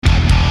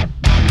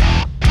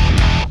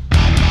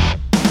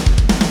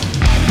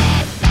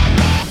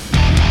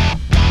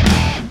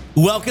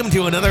Welcome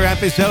to another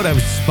episode of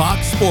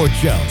Spach'S Sports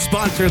Show,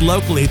 sponsored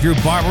locally through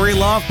Barbary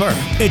Law Firm.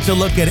 It's a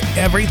look at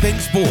everything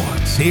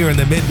sports here in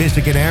the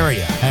Mid-Michigan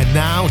area. And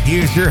now,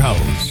 here's your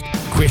host,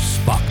 Chris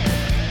Spach'S.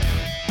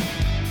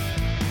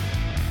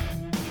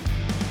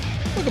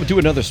 Welcome to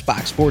another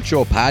Spach'S Sports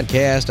Show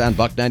podcast on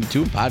Buck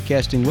 92 and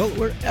podcasting, well,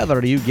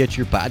 wherever you get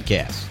your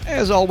podcasts.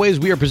 As always,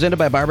 we are presented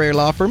by Barbary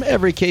Law Firm.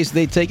 Every case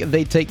they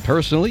take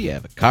personally. You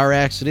have a car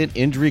accident,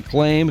 injury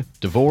claim,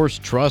 divorce,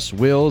 trust,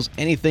 wills,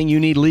 anything you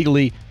need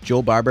legally,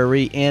 Joe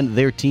Barbary and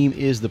their team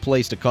is the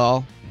place to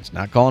call. It's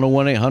not calling a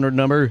 1-800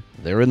 number.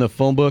 They're in the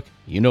phone book.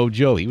 You know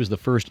Joe. He was the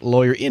first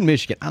lawyer in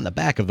Michigan on the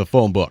back of the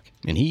phone book.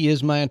 And he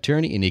is my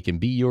attorney, and he can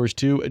be yours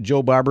too.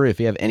 Joe Barbary, if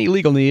you have any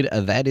legal need,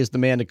 that is the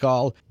man to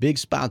call. Big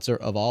sponsor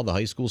of all the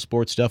high school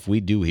sports stuff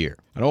we do here.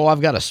 And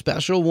I've got a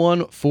special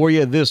one for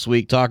you this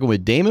week, talking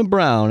with Damon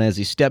Brown as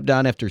he stepped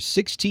down after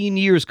 16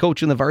 years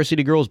coaching the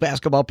varsity girls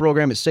basketball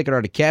program at Sacred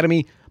Heart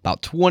Academy.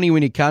 About 20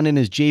 when you count in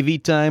his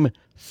JV time.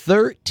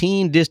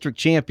 13 district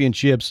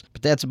championships,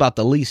 but that's about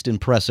the least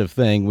impressive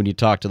thing when you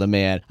talk to the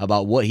man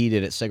about what he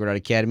did at Sacred Heart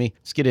Academy.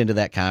 Let's get into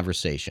that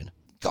conversation.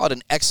 Call it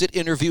an exit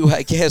interview,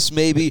 I guess,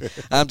 maybe.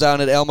 I'm down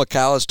at Alma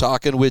College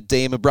talking with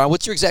Damon Brown.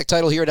 What's your exact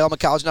title here at Alma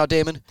College now,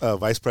 Damon?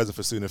 Vice President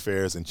for Student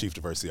Affairs and Chief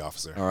Diversity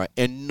Officer. All right.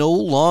 And no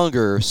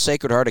longer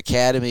Sacred Heart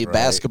Academy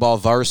basketball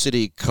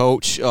varsity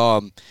coach.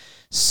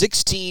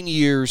 16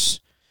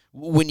 years.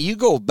 When you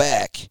go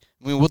back,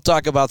 I mean, we'll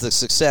talk about the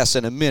success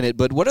in a minute,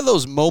 but what are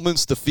those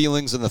moments, the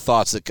feelings, and the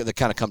thoughts that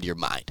kind of come to your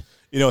mind?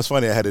 You know, it's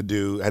funny. I had to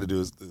do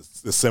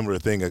a similar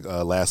thing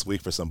last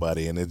week for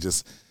somebody, and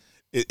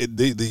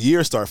the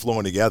years start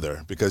flowing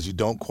together because you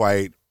don't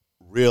quite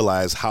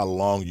realize how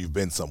long you've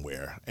been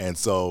somewhere. And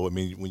so, I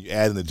mean, when you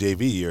add in the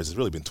JV years, it's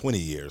really been 20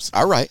 years.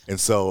 All right. And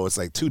so it's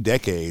like 2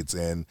 decades,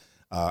 and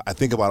I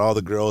think about all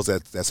the girls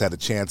that I've had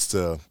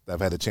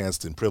a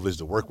chance and privilege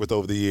to work with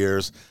over the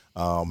years,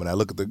 and I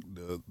look at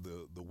the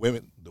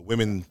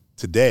women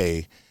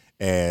today,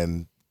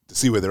 and to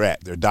see where they're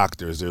at. They're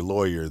doctors, they're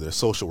lawyers, they're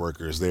social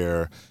workers,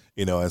 and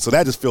so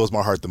that just fills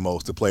my heart the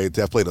most. To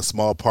have played a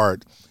small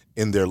part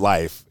in their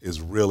life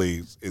is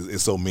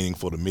so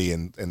meaningful to me.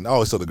 And I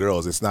always tell the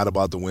girls, it's not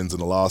about the wins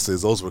and the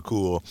losses; those were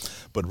cool,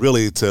 but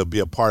really to be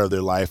a part of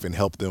their life and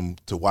help them,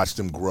 to watch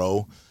them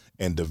grow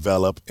and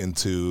develop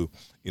into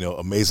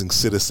amazing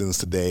citizens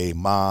today,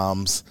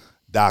 moms,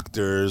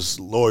 doctors,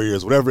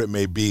 lawyers, whatever it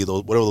may be,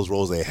 whatever those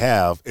roles they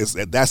have,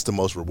 that's the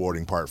most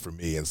rewarding part for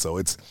me. And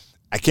so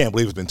I can't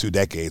believe it's been 2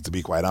 decades, to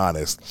be quite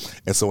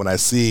honest. And so when I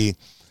see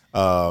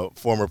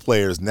former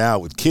players now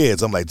with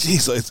kids, I'm like,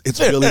 geez, it's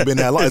really been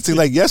that long. It seems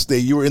like yesterday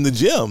you were in the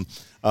gym.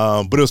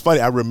 But it was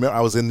funny. I remember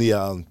I was at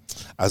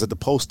the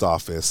post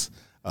office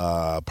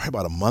probably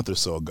about a month or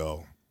so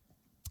ago.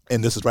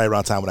 And this is right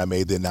around time when I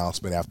made the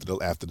announcement after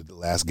the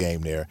last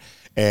game there.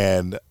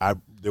 And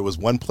there was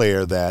one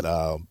player that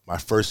my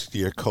first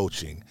year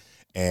coaching,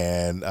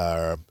 and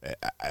I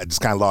just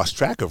kind of lost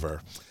track of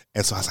her.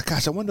 And so I was like,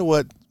 gosh, I wonder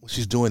what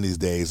she's doing these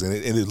days. And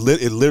it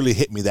literally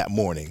hit me that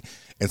morning.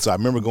 And so I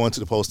remember going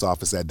to the post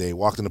office that day,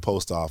 walked in the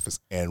post office,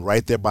 and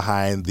right there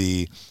behind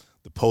the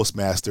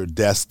postmaster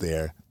desk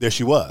there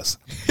she was.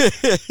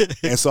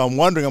 And so I'm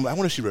wondering, I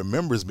wonder if she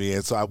remembers me.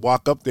 And so I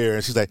walk up there,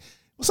 and she's like,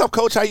 "What's up,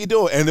 Coach? How you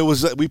doing?"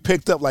 And we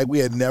picked up like we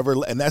had never,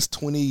 and that's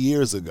 20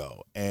 years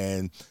ago.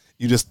 And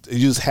you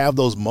just have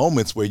those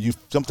moments where you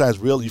sometimes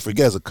you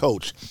forget as a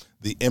coach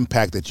the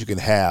impact that you can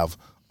have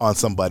on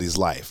somebody's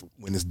life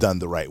when it's done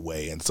the right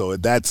way. And so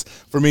that's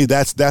for me,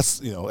 that's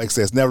like I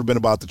said, it's never been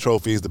about the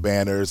trophies, the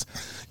banners.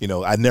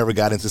 I never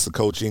got into the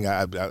coaching.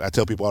 I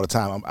tell people all the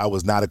time, I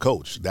was not a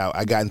coach.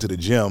 I got into the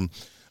gym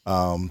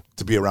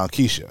to be around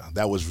Keisha.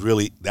 That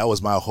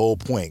was my whole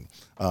point.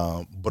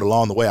 But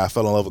along the way, I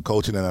fell in love with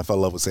coaching, and I fell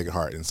in love with Sacred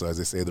Heart. And so, as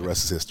they say, the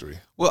rest is history.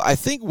 Well, I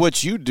think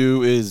what you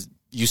do is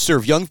you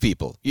serve young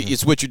people.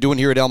 It's what you're doing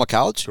here at Alma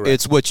College. Correct.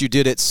 It's what you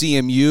did at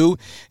CMU.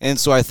 And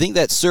so I think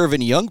that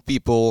serving young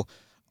people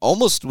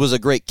almost was a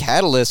great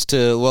catalyst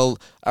to, well,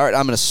 all right,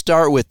 I'm going to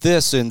start with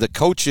this, and the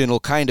coaching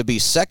will kind of be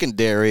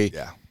secondary.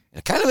 Yeah.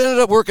 It kind of ended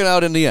up working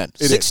out in the end.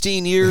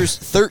 16 years,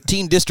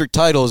 13 district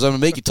titles. I'm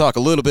going to make you talk a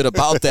little bit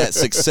about that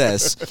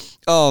success.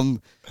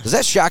 Does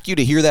that shock you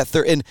to hear that?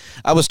 And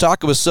I was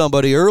talking with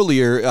somebody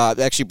earlier,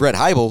 actually Brett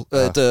Heibel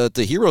at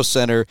the Hero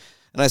Center,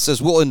 and I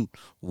says, well, in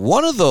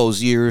one of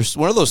those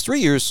 3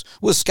 years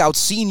was Scout's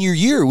senior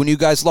year when you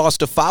guys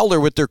lost to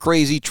Fowler with their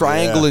crazy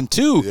triangle and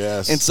 2.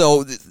 Yes. And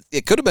so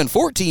it could have been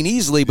 14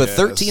 easily, but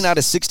 13 out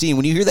of 16.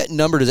 When you hear that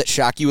number, does that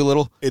shock you a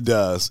little? It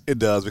does,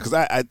 because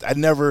I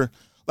never,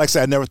 like I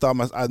said,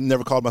 I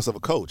never called myself a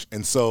coach.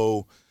 And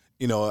so,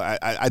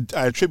 I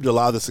attribute a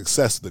lot of the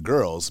success to the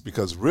girls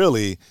because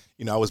really,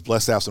 I was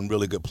blessed to have some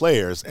really good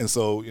players. And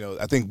so,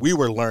 I think we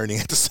were learning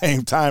at the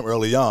same time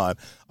early on.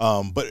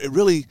 But it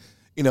really,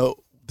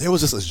 there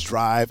was just this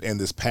drive and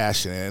this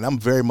passion. And I'm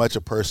very much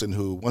a person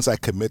who, once I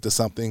commit to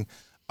something,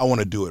 I want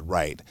to do it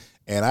right.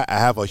 And I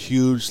have a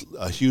huge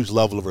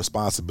level of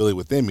responsibility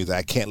within me that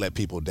I can't let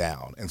people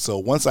down. And so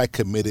once I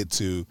committed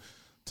to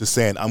to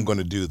saying, I'm going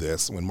to do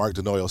this. When Mark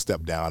DeNoyle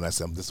stepped down, I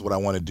said, this is what I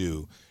want to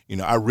do.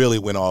 I really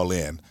went all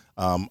in.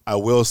 I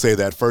will say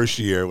that first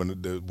year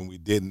when we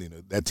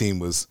didn't, that team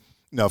was,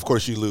 of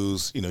course you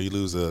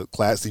lose a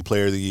Class C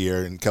player of the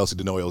year and Kelsey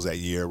DeNoyle's that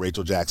year,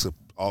 Rachel Jackson,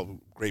 all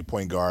great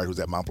point guard who's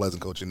at Mount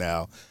Pleasant coaching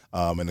now,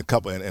 and a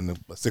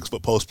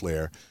 6-foot post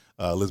player,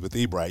 Elizabeth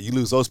Ebright. You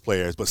lose those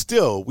players, but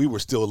still, we were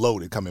still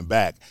loaded coming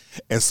back.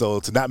 And so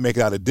to not make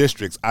it out of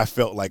districts, I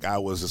felt like I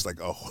was just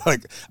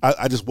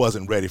I just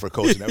wasn't ready for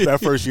coaching.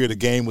 That first year, the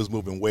game was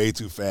moving way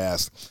too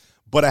fast.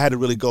 But I had to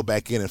really go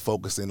back in and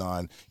focus in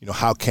on,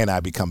 how can I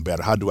become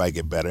better? How do I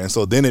get better? And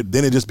so then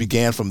it just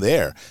began from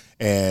there.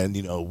 And,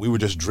 we were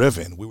just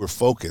driven. We were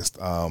focused.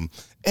 And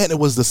it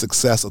was the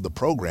success of the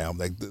program,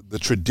 like the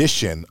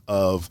tradition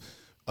of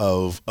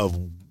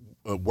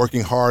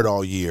working hard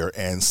all year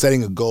and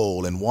setting a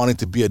goal and wanting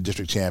to be a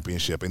district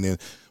championship. And then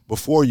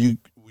before you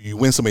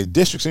win so many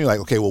districts, and you're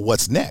like, okay, well,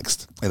 what's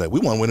next? And we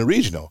want to win a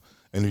regional.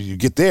 And you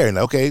get there and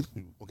okay,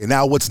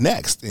 now what's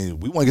next?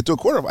 And we want to get to a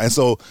quarterfinal. And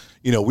so,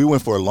 we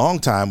went for a long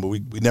time, but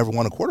we never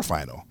won a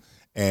quarterfinal.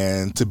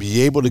 And to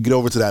be able to get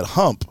over to that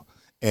hump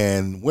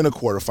and win a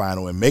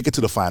quarterfinal and make it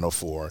to the Final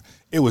Four,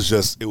 it was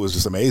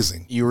just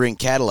amazing. You were in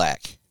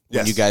Cadillac when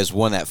Yes. you guys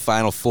won that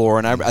Final Four,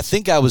 and I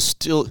think I was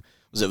still.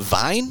 Was it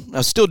Vine? I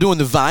was still doing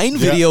the Vine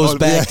videos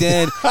back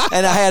then,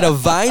 and I had a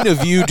Vine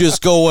of you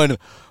just going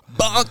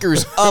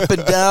bonkers up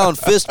and down,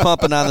 fist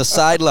pumping on the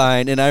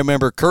sideline. And I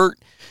remember Kurt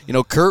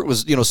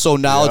was, so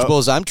knowledgeable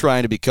as I'm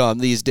trying to become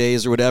these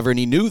days or whatever, and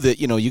he knew that,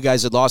 you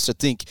guys had lost, I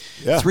think,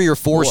 3 or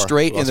 4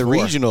 straight in the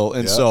regional.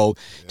 And so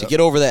to get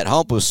over that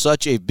hump was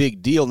such a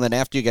big deal. And then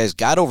after you guys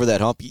got over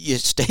that hump, you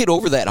stayed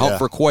over that hump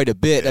for quite a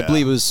bit. I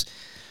believe it was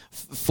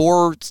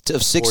 4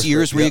 of 6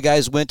 years where you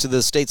guys went to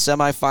the state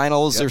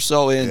semifinals or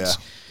so. And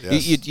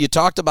you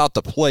talked about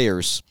the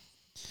players.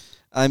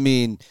 I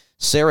mean,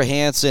 Sarah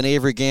Hansen,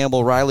 Avery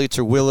Gamble, Riley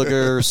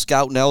Terwilliger,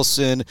 Scout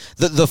Nelson,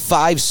 the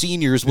 5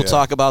 seniors. We'll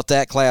talk about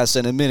that class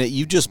in a minute.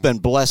 You've just been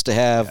blessed to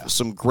have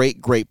some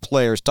great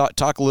players.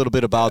 Talk a little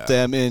bit about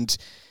them. And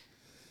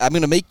I'm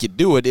going to make you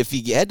do it. If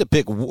you had to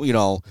pick,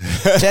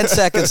 10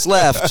 seconds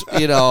left,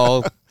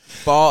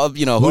 ball, who are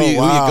you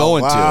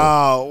going to?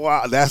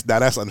 Wow,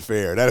 that's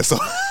unfair. That is so.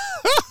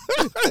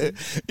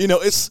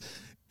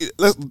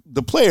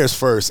 The players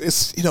first.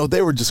 It's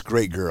they were just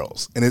great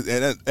girls,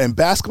 and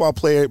basketball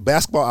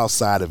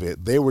outside of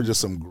it, they were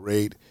just some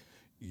great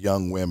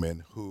young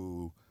women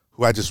who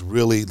I just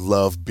really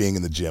loved being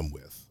in the gym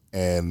with,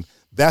 and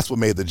that's what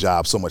made the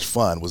job so much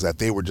fun, was that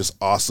they were just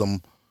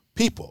awesome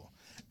people,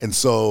 and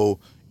so.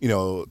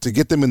 To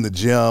get them in the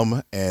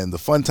gym and the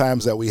fun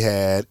times that we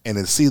had, and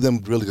then see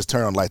them really just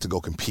turn on light to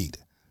go compete.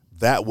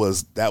 That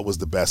was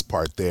the best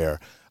part there.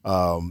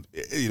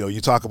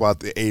 You talk about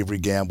the Avery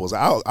Gambles.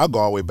 I'll go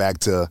all the way back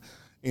to,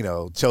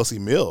 Chelsea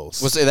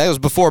Mills. That was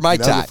before my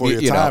time. Before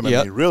your time.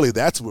 I mean, really,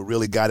 that's what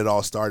really got it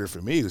all started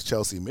for me, was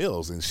Chelsea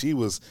Mills, and she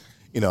was.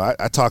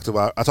 I talk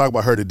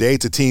about her today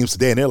to teams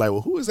today, and they're like,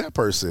 "Well, who is that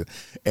person?"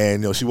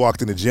 And she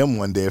walked in the gym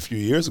one day a few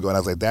years ago, and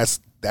I was like, "That's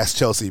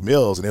Chelsea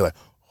Mills," and they're like.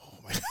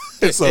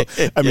 So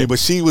but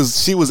she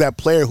was that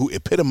player who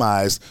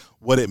epitomized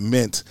what it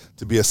meant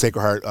to be a Sacred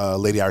Heart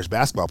Lady Irish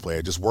basketball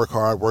player. Just work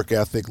hard, work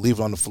ethic, leave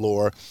it on the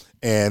floor,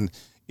 and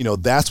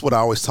that's what I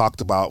always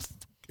talked about: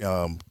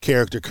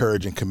 character,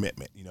 courage, and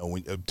commitment.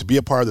 To be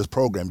a part of this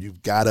program,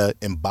 you've got to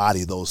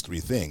embody those 3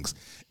 things.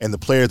 And the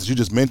players that you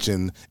just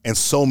mentioned, and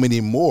so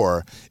many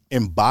more,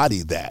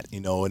 embody that.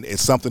 And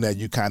it's something that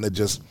you kind of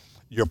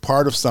you're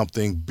part of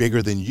something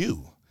bigger than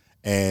you,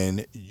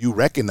 and you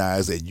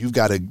recognize that you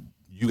got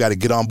to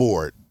get on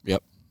board.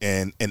 Yep.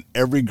 And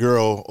every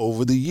girl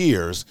over the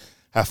years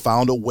have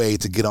found a way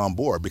to get on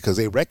board, because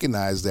they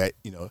recognize that,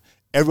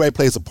 everybody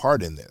plays a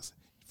part in this.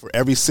 For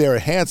every Sarah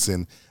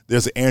Hansen,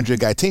 there's an Andrea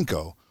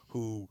Gaitinko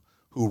who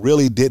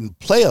really didn't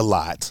play a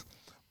lot,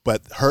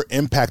 but her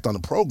impact on the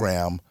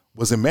program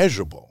was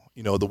immeasurable.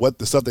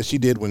 The stuff that she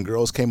did when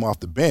girls came off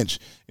the bench,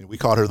 and we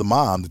called her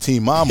the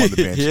team mom on the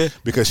bench,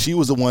 because she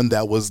was the one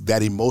that was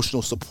that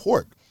emotional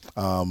support.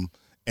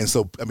 And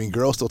so,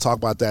 girls still talk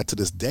about that to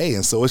this day.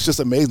 And so it's just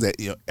amazing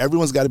that,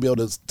 everyone's got to be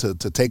able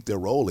to take their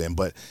role in.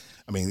 But,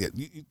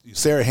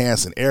 Sarah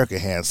Hansen, Erica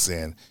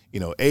Hansen,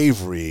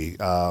 Avery,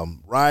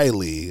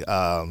 Riley,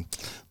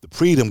 the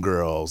Predom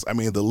girls.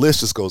 The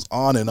list just goes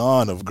on and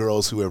on of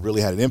girls who have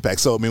really had an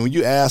impact. So, when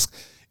you ask,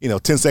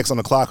 10 seconds on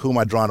the clock, who am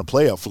I drawing a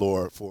play up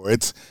for,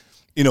 it's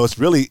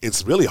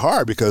really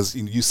hard, because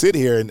you sit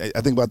here and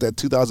I think about that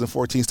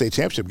 2014 state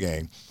championship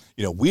game.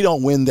 We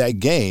don't win that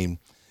game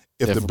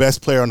if the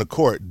best player on the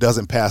court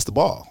doesn't pass the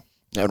ball.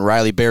 And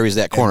Riley buries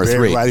that corner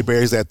 3. Riley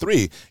buries that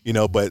 3,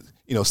 but,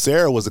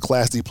 Sarah was a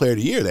Class D player of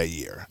the year that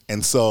year.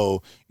 And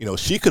so,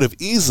 she could have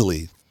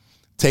easily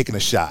taken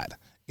a shot,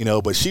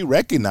 but she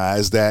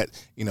recognized that,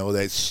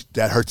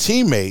 that her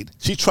teammate,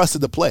 she trusted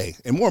the play.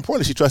 And more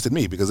importantly, she trusted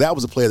me, because that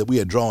was a play that we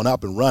had drawn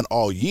up and run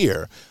all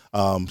year.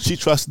 She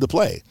trusted the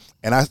play.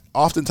 And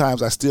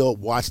oftentimes I still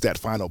watch that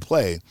final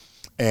play,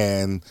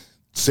 and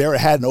Sarah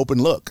had an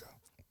open look.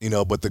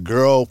 but the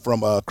girl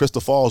from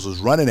Crystal Falls was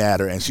running at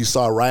her, and she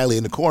saw Riley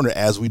in the corner.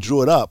 As we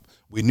drew it up,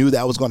 we knew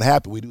that was going to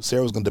happen. We knew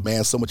Sarah was going to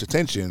demand so much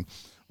attention.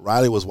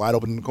 Riley was wide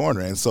open in the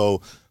corner, and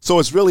so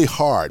it's really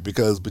hard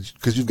because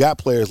you've got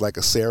players like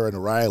a Sarah and a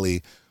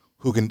Riley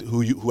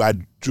who I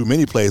drew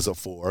many plays up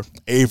for.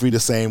 Avery the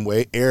same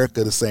way,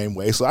 Erica the same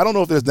way. So I don't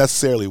know if there's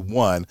necessarily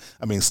one.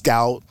 I mean,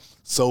 Scout,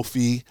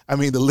 Sophie. I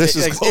mean, the list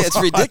is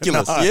it's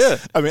ridiculous. Yeah.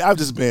 I mean, I've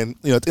just been,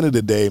 at the end of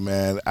the day,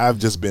 man, I've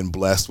just been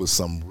blessed with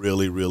some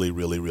really, really,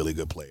 really, really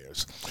good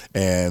players.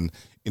 And,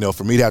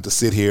 for me to have to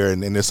sit here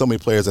and there's so many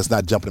players that's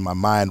not jumping in my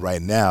mind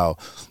right now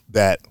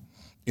that,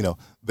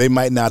 they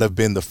might not have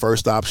been the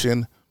first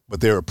option,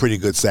 but they're a pretty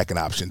good second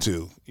option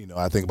too.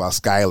 I think about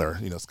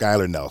Skylar,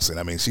 Skylar Nelson.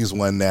 I mean, she's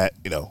one that,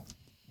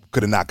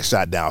 could have knocked a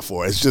shot down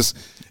for. It's just,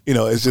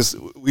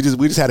 we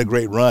just had a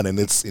great run, and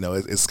it's,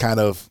 it's kind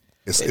of,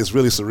 it's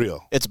really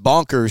surreal. It's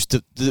bonkers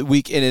to the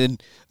week in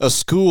a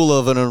school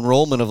of an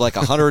enrollment of like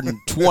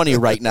 120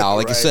 right now.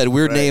 Like I said,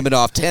 we're naming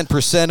off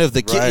 10% of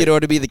the kids. You know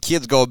what I mean? The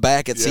kids go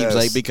back. It seems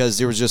like because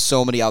there was just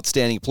so many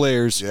outstanding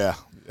players. Yeah.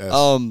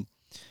 Yes.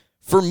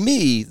 For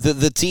me,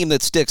 the team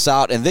that sticks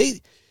out, and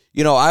they.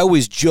 I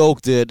always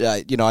joke that,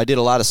 I did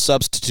a lot of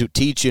substitute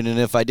teaching, and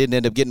if I didn't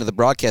end up getting to the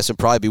broadcast, I'd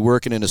probably be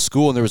working in a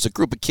school, and there was a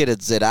group of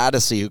kids at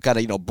Odyssey who kind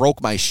of,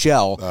 broke my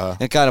shell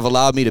and kind of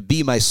allowed me to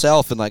be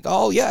myself and like,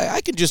 oh, yeah, I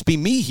can just be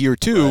me here,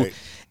 too. Right.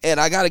 And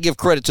I got to give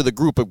credit to the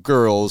group of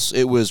girls.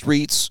 It was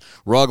Reitz,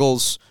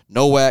 Ruggles,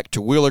 Nowak,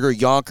 Terwilliger,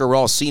 Yonker,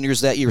 all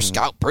seniors that year.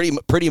 Scout,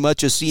 pretty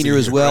much a senior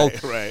as well.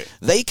 Right.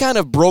 They kind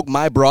of broke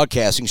my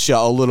broadcasting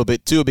shell a little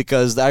bit, too,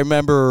 because I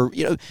remember,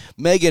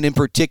 Megan in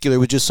particular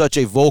was just such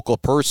a vocal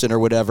person or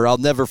whatever. I'll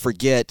never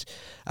forget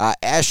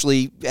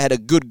Ashley had a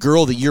good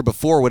girl the year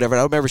before or whatever. I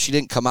don't remember she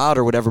didn't come out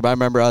or whatever, but I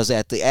remember I was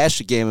at the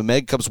Ashley game, and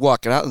Meg comes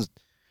walking out and,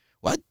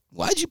 what?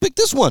 Why'd you pick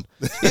this one?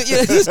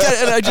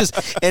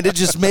 And it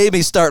just made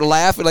me start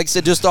laughing. Like I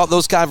said, just all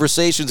those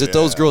conversations that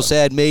those girls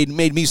had made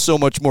me so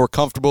much more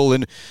comfortable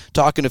in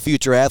talking to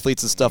future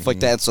athletes and stuff like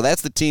that. And so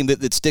that's the team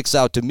that sticks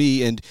out to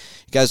me. And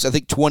guys, I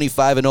think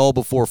 25-0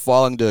 before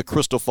falling to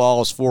Crystal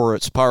Falls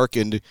Forest Park,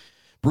 and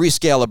Bree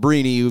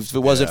Scalabrini, if it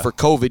wasn't for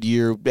COVID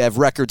year, have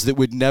records that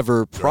would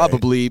never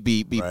probably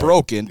be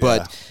broken.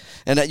 But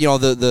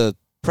the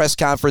press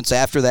conference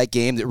after that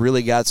game that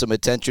really got some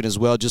attention as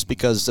well, just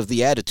because of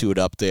the attitude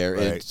up there.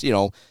 Right.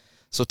 And,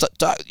 so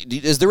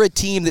is there a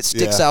team that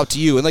sticks out to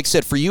you? And like I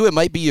said, for you, it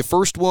might be your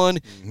first one.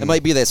 It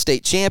might be that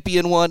state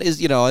champion one. And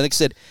like I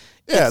said,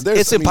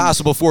 it's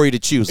impossible for you to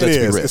choose.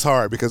 It's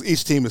hard because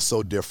each team is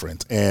so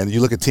different. And you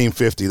look at Team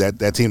 50,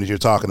 that team that you're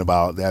talking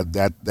about,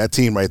 that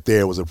team right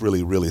there was a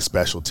really, really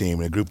special team,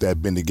 and a group that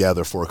had been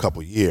together for a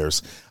couple of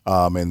years.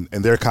 And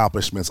their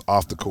accomplishments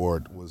off the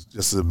court was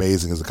just as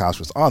amazing as the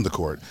accomplishments on the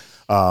court.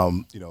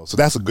 So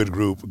that's a good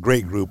group,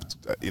 great group.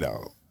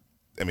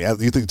 I mean,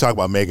 you think you talk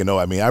about Megan. No,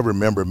 I mean, I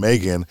remember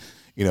Megan.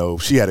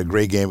 She had a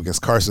great game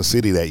against Carson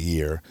City that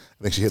year.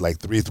 I think she hit like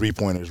 3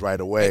 3-pointers right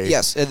away.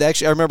 Yes, and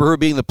actually, I remember her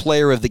being the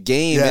player of the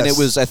game, and it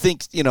was I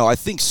think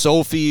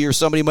Sophie or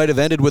somebody might have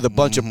ended with a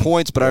bunch of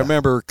points, but I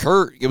remember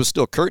Kurt. It was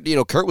still Kurt.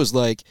 Kurt was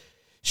like,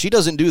 she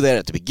doesn't do that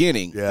at the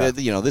beginning. Yeah.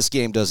 This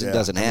game doesn't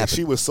happen. I mean,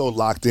 she was so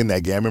locked in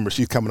that game. I remember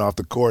she's coming off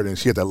the court, and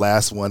she had the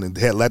last one and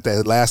had let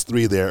that last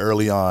 3 there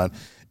early on.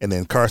 And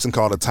then Carson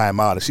called a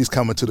timeout, and she's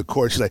coming to the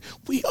court. She's like,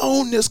 "We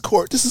own this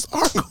court. This is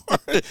our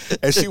court."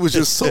 And she was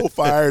just so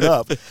fired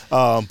up.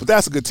 But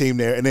that's a good team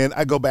there. And then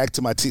I go back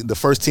to my team, the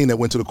first team that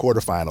went to the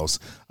quarterfinals.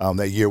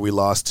 That year we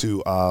lost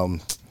to,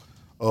 from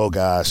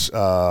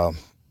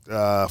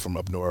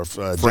up north,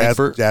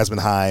 Jasmine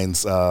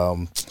Hines.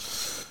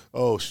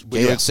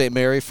 Galen St.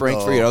 Mary,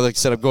 Frankfurt. Like I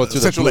said, I'm going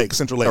through Central Lake.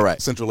 All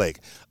right. Central Lake.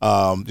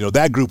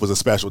 That group was a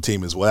special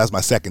team as well. That was my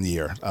second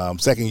year.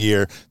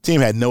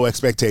 Team had no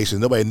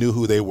expectations. Nobody knew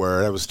who they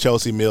were. That was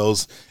Chelsea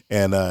Mills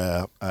and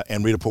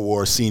Rita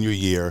Pawar senior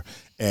year.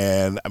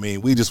 And, I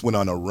mean, we just went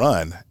on a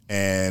run.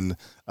 And,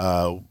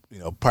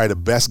 probably the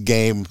best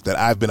game that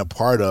I've been a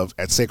part of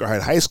at Sacred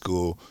Heart High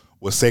School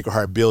was Sacred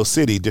Heart Bill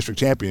City District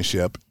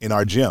Championship in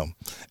our gym.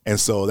 And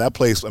so that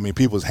place, I mean,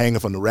 people was hanging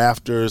from the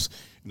rafters.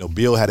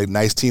 Bill had a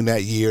nice team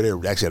that year. They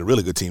actually had a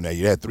really good team that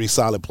year. They had 3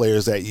 solid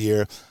players that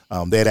year.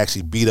 They had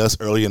actually beat us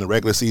early in the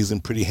regular season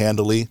pretty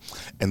handily.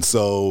 And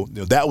so,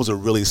 that was a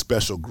really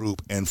special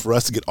group. And for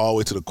us to get all the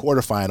way to the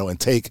quarterfinal and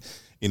take,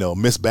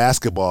 Miss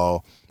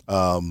Basketball,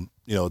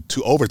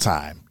 to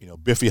overtime.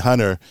 Biffy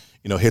Hunter,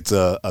 hits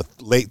a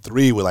late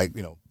 3 with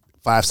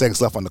 5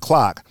 seconds left on the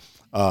clock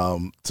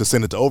to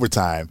send it to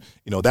overtime.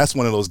 That's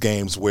one of those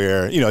games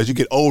where, as you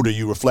get older,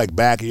 you reflect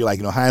back and you're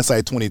like,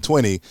 hindsight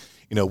 2020.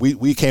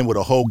 We came with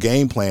a whole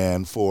game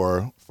plan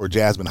for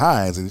Jasmine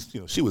Hines, and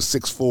she was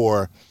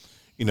 6'4".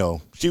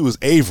 She was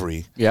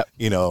Avery. Yep.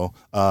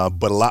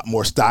 But a lot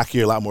more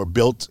stockier, a lot more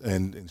built,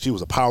 and she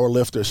was a power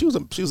lifter. She was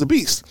a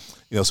beast.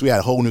 So we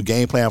had a whole new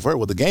game plan for her.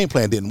 Well, the game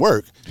plan didn't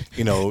work.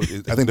 I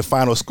think the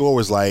final score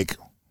was like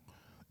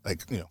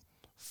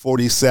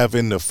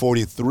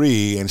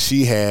 47-43, and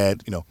she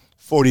had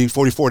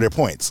 44 of their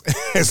points.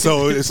 And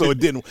so it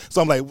didn't.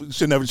 So I'm like, we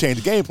should never change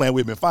the game plan.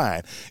 We've been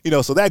fine.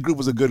 So that group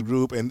was a good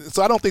group. And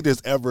so I don't think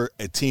there's ever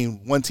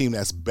one team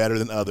that's better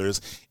than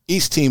others.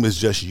 Each team is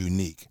just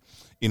unique.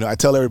 I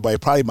tell everybody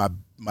probably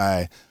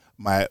my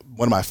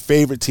one of my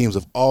favorite teams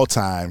of all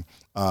time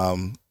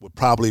would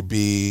probably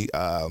be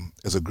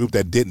as a group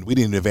that we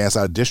didn't advance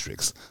out of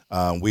districts.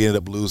 We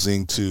ended up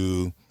losing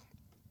to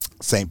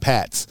St.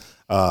 Pat's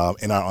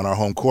on our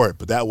home court,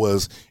 but that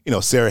was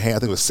Sarah Hand. I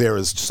think it was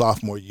Sarah's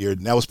sophomore year,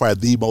 and that was probably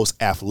the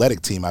most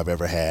athletic team I've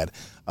ever had.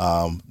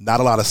 Not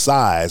a lot of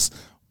size,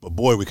 but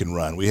boy, we can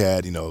run. We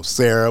had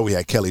Sarah, we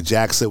had Kelly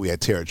Jackson, we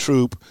had Tara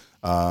Troop,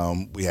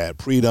 we had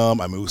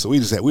Predom. I mean, so we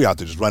were out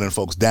there just running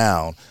folks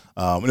down.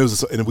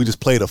 And we just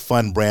played a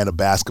fun brand of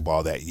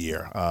basketball that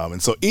year.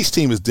 And so each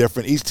team is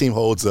different. Each team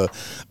holds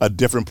a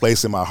different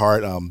place in my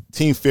heart.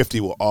 Team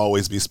 50 will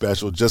always be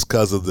special just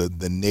because of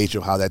the nature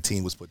of how that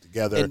team was put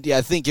together. And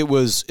I think it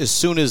was as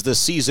soon as the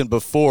season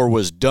before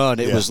was done,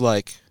 it was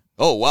like,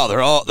 oh wow,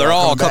 they're all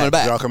coming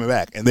back. They're all coming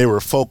back, and they were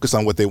focused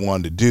on what they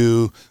wanted to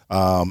do.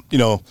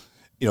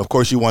 Of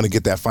course, you want to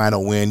get that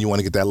final win. You want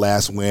to get that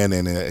last win.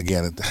 And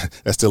again,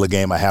 that's still a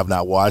game I have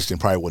not watched and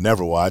probably will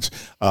never watch.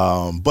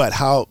 But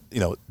how,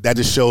 that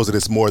just shows that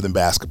it's more than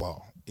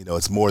basketball.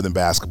 It's more than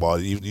basketball.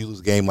 You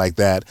lose a game like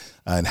that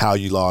and how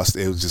you lost,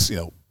 it was just,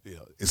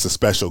 it's a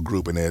special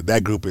group. And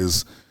that group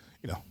is,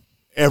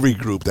 every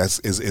group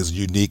is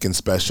unique and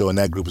special. And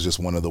that group is just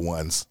one of the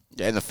ones.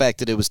 Yeah, and the fact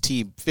that it was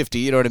Team 50,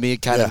 you know what I mean?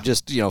 Kind of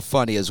just,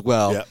 funny as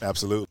well. Yeah,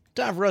 absolutely.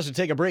 Time for us to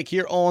take a break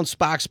here on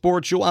Spach'S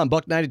Sports Show on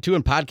Buck 92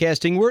 and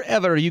podcasting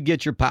wherever you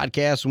get your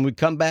podcasts. When we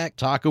come back,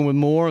 talking with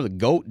more, the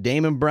GOAT,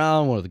 Damon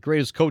Brown, one of the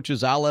greatest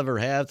coaches I'll ever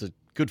have the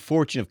good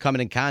fortune of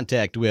coming in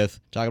contact with.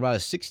 Talking about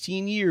his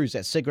 16 years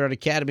at Sacred Heart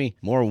Academy.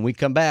 More when we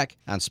come back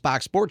on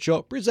Spach'S Sports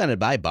Show, presented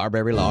by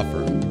Barbary Law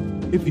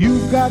Firm. If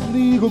you've got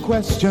legal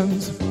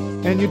questions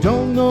and you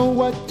don't know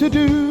what to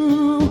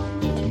do,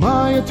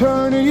 my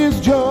attorney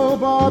is Joe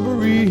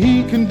Barbary.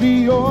 He can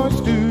be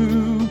yours too.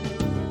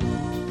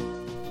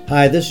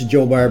 Hi, this is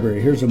Joe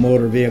Barbary. Here's a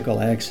motor vehicle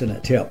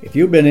accident tip. If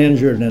you've been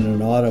injured in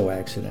an auto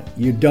accident,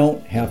 you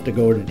don't have to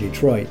go to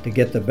Detroit to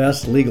get the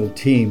best legal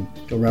team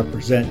to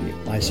represent you.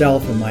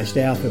 Myself and my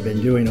staff have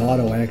been doing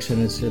auto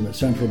accidents in the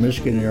central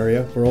Michigan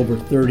area for over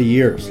 30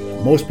 years.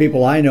 Most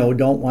people I know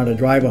don't want to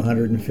drive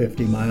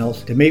 150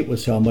 miles to meet with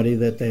somebody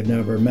that they've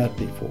never met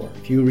before.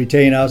 If you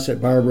retain us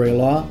at Barbary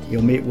Law,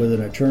 you'll meet with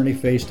an attorney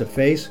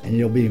face-to-face, and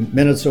you'll be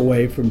minutes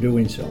away from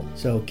doing so.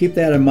 So keep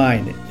that in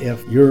mind.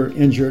 If you're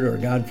injured or,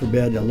 God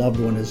forbid, a loved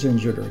one is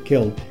injured or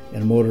killed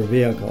in a motor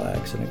vehicle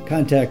accident,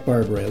 contact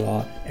Barbary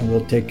Law and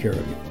we'll take care of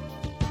you.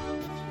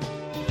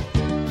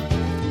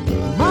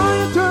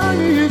 My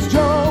attorney is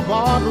Joe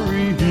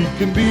Barbary. He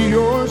can be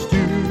yours too.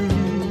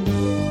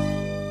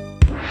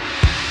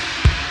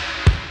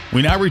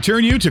 We now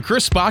return you to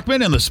Chris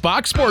Spachman and the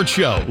Spach'S Sports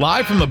Show,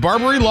 live from the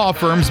Barbary Law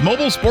Firm's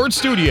mobile sports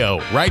studio,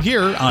 right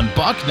here on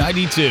Buck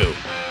 92.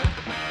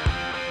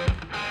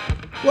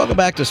 Welcome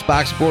back to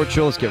Spach'S Sports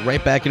Show. Let's get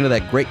right back into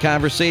that great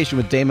conversation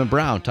with Damon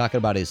Brown, talking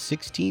about his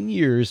 16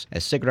 years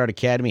as Sacred Heart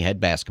Academy head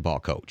basketball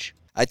coach.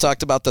 I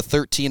talked about the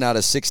 13 out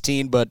of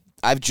 16, but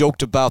I've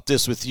joked about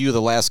this with you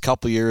the last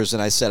couple of years,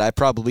 and I said I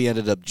probably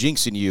ended up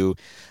jinxing you.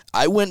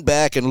 I went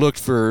back and looked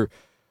for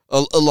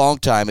a long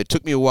time. It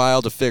took me a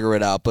while to figure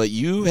it out, but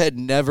you had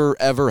never,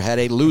 ever had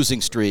a losing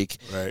streak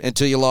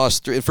until you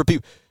lost three. For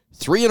people,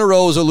 3 in a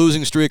row is a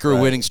losing streak or a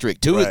winning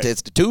streak. Two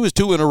is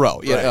 2 in a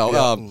row. You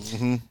know.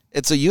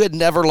 And so you had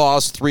never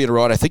lost 3 in a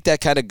row, and I think that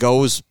kind of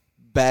goes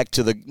back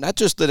to not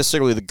just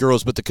necessarily the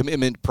girls, but the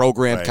commitment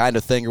program kind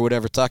of thing or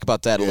whatever. Talk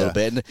about that a little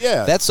bit. And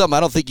that's something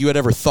I don't think you had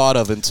ever thought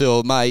of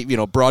until my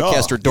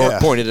broadcaster dork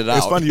pointed it out.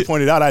 It's funny you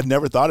pointed out. I'd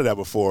never thought of that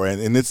before,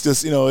 and it's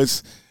just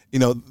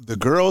the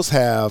girls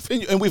have,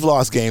 and we've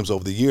lost games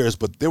over the years,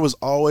 but there was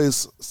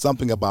always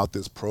something about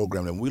this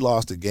program. And we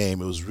lost a game.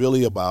 It was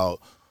really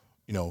about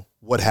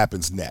what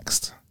happens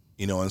next.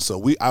 And so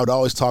I would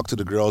always talk to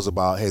the girls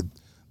about, hey,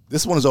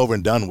 this one is over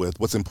and done with.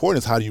 What's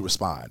important is how do you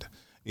respond?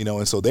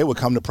 And so they would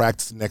come to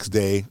practice the next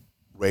day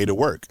ready to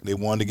work. They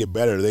wanted to get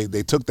better.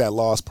 They took that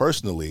loss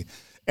personally.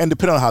 And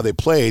depending on how they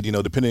played,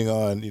 depending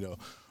on,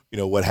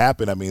 what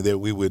happened, I mean,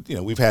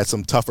 we've had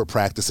some tougher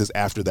practices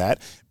after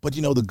that. But,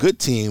 the good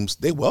teams,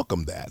 they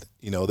welcomed that.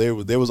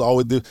 There was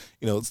always, there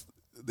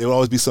would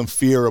always be some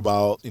fear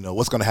about,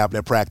 what's going to happen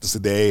at practice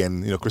today.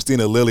 And,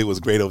 Christina Lilly was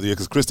great over the year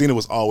because Christina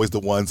was always the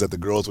ones that the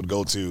girls would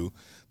go to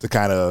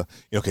kind of,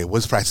 okay,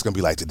 what's practice going to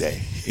be like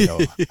today?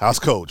 How's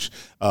coach?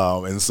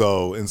 And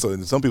so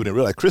some people didn't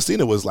realize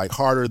Christina was like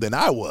harder than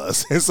I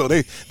was. And so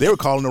they were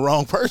calling the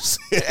wrong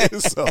person.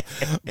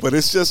 But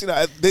it's just,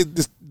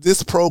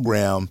 this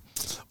program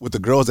with the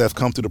girls that have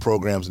come through the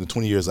programs in the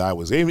 20 years I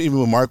was there,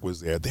 even when Mark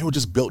was there, they were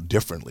just built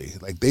differently.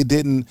 Like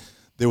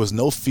there was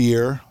no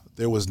fear.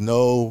 There was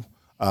no,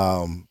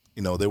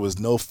 there was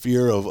no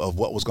fear of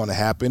what was going to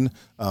happen.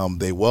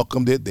 They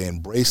welcomed it. They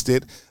embraced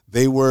it.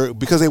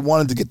 Because they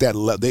wanted to get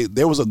that.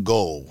 There was a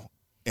goal,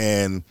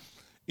 and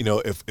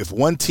if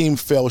one team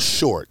fell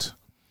short,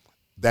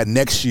 that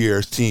next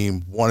year's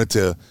team wanted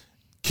to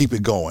keep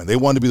it going. They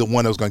wanted to be the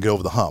one that was going to get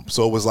over the hump.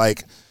 So it was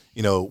like,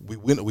 you know, we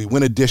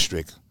win a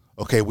district.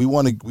 Okay, we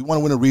want to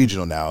win a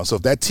regional now. So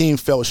if that team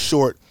fell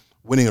short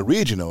winning a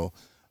regional,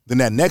 then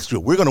that next year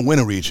we're going to win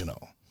a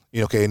regional.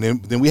 You know, okay, and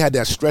then we had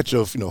that stretch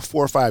of 4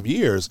 or 5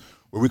 years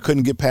where we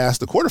couldn't get past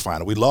the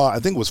quarterfinal. We lost, I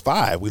think it was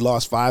 5. We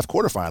lost 5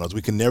 quarterfinals.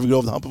 We could never get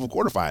over the hump of a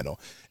quarterfinal.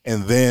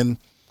 And then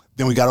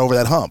we got over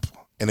that hump.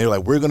 And they were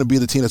like, we're going to be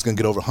the team that's going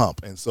to get over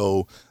hump. And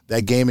so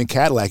that game in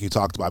Cadillac you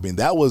talked about, I mean,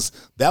 that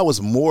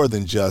was more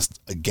than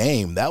just a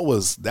game. That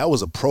was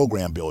a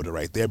program builder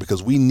right there,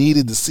 because we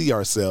needed to see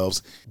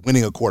ourselves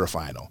winning a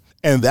quarterfinal.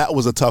 And that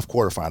was a tough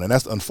quarterfinal. And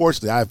that's,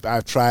 unfortunately,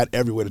 I've tried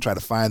everywhere to try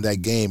to find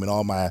that game in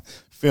all my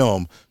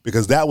film,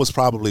 because that was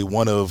probably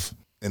one of,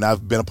 and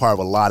I've been a part of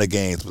a lot of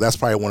games, but that's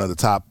probably one of the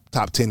top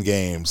 10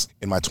 games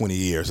in my 20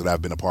 years that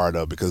I've been a part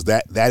of, because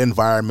that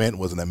environment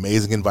was an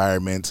amazing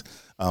environment.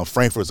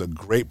 Frankfurt's a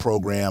great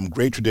program,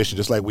 great tradition,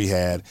 just like we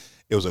had.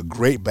 It was a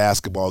great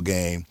basketball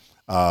game.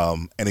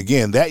 And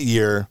again, that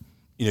year,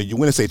 you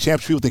win a state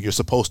championship, people think you're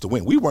supposed to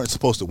win. We weren't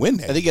supposed to win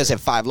that. I think you guys had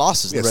 5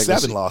 losses. We had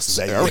 7 losses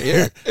that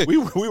year. we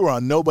were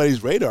on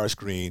nobody's radar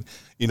screen,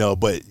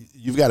 but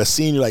you've got a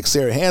senior like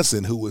Sarah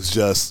Hansen who was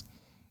just,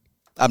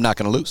 I'm not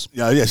going to lose.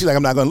 Yeah, she's like,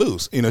 I'm not going to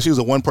lose. She was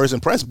a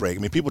one-person press break.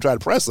 I mean, people try to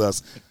press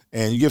us,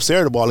 and you give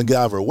Sarah the ball and get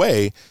out of her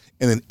way.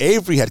 And then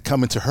Avery had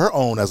come into her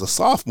own as a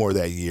sophomore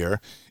that year.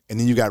 And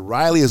then you got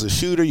Riley as a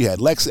shooter. You had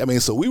Lexi. I mean,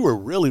 so we were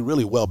really,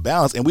 really well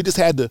balanced. And we just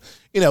had to,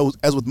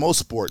 as with most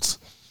sports,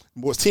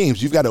 most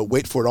teams, you've got to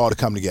wait for it all to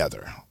come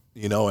together.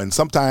 And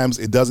sometimes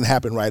it doesn't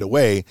happen right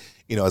away.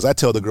 As I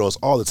tell the girls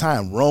all the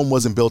time, Rome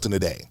wasn't built in a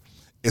day.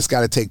 It's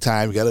got to take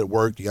time. You got to let it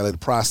work. You got to let it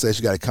process.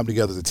 You got to come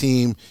together as a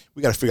team.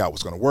 We got to figure out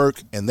what's going to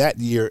work. And that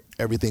year,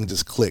 everything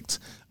just clicked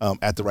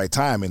at the right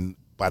time. And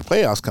by the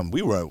playoffs come,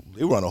 we were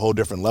on a whole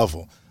different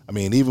level. I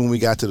mean, even when we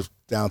got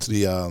down to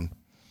the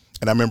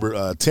and I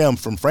remember Tim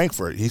from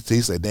Frankfurt, he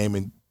said,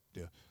 Damon,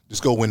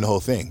 just go win the whole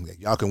thing.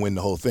 Y'all can win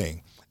the whole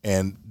thing.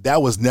 And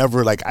that was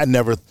never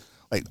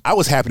I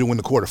was happy to win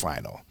the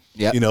quarterfinal.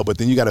 Yep. But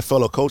then you got a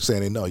fellow coach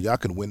saying, no, y'all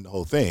can win the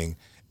whole thing.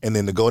 And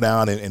then to go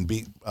down and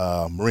beat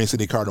Marine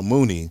City Cardinal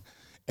Mooney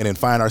and then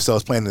find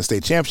ourselves playing in the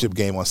state championship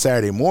game on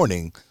Saturday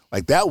morning,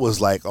 that was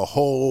like a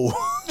whole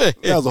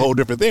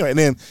different thing. And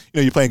then,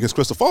 you're playing against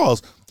Crystal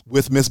Falls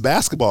with Miss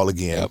Basketball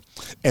again. Yep.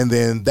 And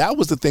then that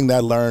was the thing that I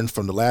learned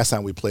from the last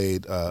time we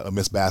played a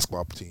Miss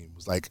Basketball team. It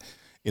was like,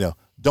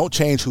 don't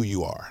change who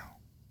you are.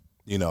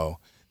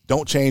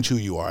 Don't change who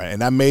you are.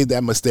 And I made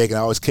that mistake, and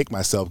I always kick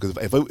myself, because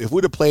if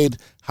we'd have played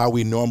how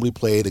we normally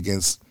played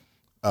against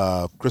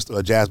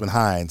Jasmine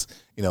Hines,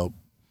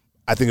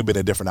 I think it'd been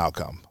a different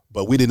outcome.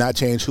 But we did not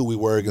change who we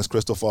were against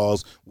Crystal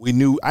Falls. I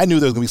knew there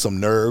was gonna be some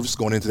nerves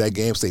going into that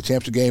game, state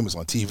championship game. It's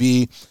on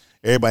TV.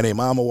 Everybody named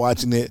Mama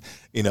watching it,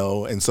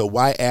 and so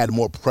why add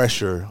more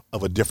pressure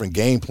of a different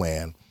game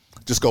plan?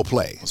 Just go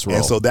play.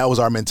 And so that was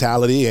our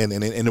mentality, and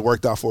it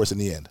worked out for us in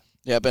the end.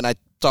 Yep, and I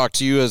talked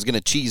to you, I was going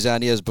to cheese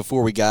on you as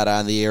before we got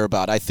on the air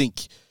about, I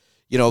think,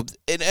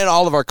 and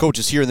all of our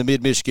coaches here in the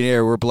mid-Michigan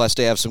area, we're blessed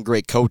to have some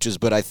great coaches,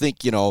 but I think,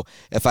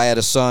 if I had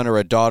a son or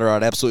a daughter,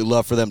 I'd absolutely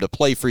love for them to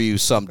play for you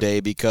someday,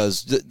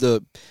 because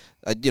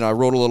I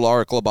wrote a little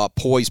article about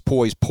poise,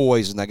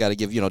 and I got to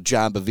give,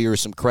 John Bevere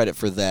some credit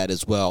for that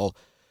as well.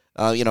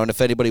 And if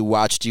anybody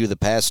watched you the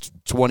past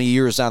 20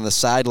 years on the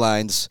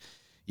sidelines,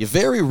 you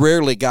very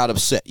rarely got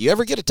upset. You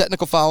ever get a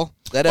technical foul?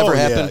 That ever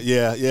happened?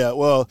 Yeah.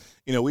 Well,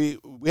 we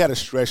had a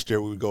stretch there.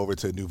 We would go over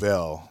to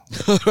Nouvelle.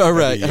 All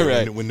right.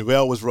 And when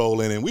Nouvelle was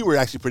rolling, and we were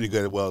actually pretty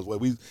good at Wells.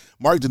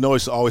 Mark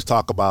Denois always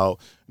talk about,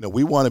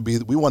 we want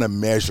to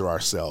measure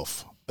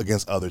ourselves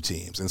against other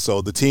teams. And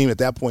so the team at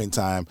that point in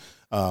time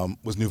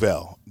was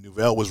Nouvelle.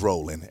 Nouvelle was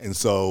rolling. And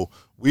so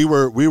we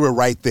were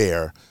right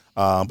there.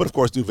 But of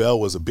course, Nouvelle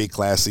was a big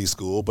Class C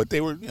school, but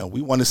they were,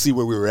 we wanted to see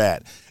where we were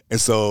at. And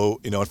so,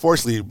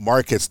 unfortunately,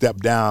 Mark had stepped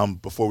down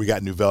before we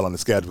got Nouvelle on the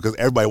schedule, because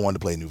everybody wanted to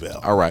play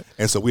Nouvelle. All right.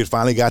 And so we had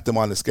finally got them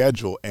on the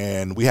schedule,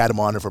 and we had them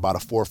on there for about a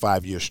 4 or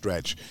 5 year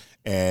stretch.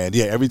 And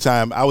every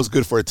time I was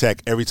good for a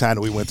tech every time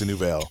that we went to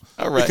Nouvelle.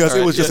 All right. Because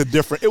it was just a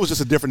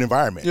different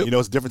environment. Yep.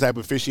 It's a different type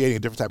of officiating, a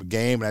different type of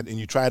game, and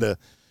you try to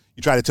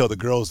tell the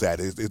girls that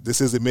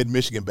this isn't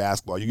mid-Michigan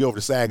basketball. You go over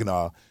to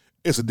Saginaw,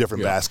 it's a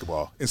different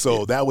basketball. And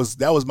so that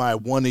was my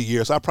 1 a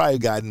year. So I probably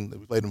gotten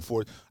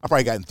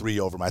 3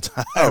 over my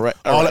time. All right.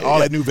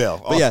 All at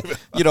Nouvelle.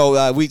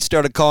 We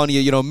started calling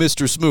you,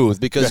 Mr. Smooth,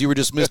 because you were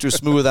just Mr.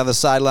 Smooth on the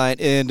sideline,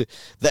 and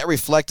that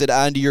reflected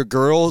onto your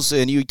girls.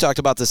 And you talked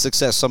about the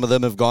success some of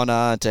them have gone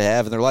on to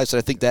have in their lives,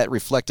 and I think that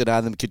reflected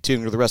on them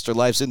continuing the rest of their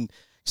lives. And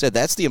said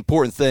that's the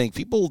important thing.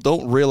 People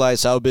don't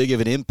realize how big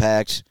of an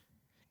impact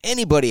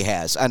anybody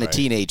has on a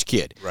teenage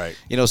kid. Right.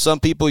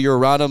 Some people, you're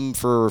around them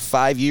for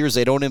 5 years,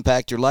 they don't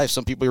impact your life.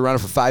 Some people, you're around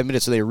them for 5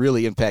 minutes, and they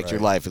really impact your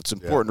life. It's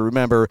important to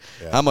remember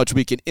how much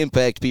we can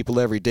impact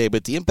people every day.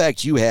 But the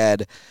impact you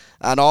had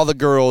on all the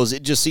girls,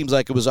 it just seems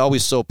like it was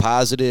always so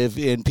positive.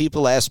 And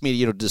people ask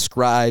me, to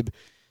describe,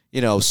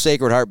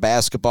 Sacred Heart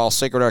basketball,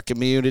 Sacred Heart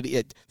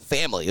community,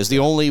 family is the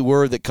only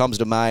word that comes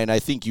to mind. I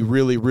think you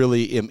really,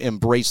 really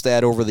embraced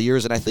that over the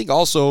years. And I think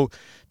also,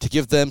 to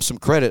give them some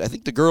credit, I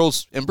think the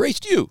girls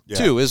embraced you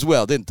too as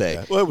well, didn't they?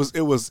 Yeah. Well,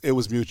 it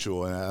was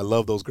mutual, and I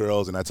love those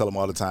girls, and I tell them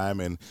all the time.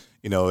 And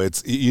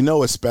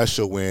it's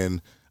special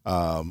when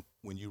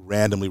you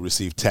randomly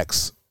receive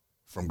texts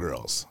from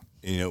girls.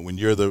 When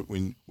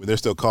they're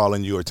still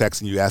calling you or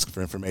texting you asking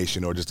for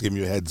information or just giving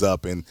you a heads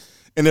up, and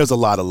there's a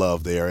lot of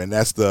love there, and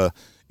that's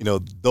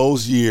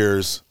those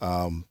years.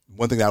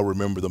 One thing I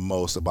remember the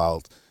most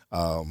about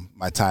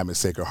my time at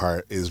Sacred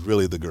Heart is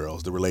really the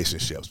girls, the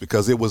relationships,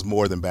 because it was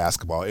more than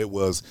basketball. It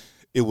was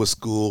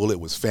school, it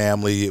was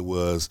family, it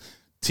was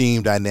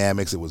team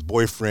dynamics, it was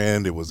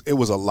boyfriend, it was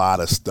a lot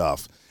of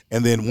stuff.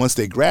 And then once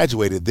they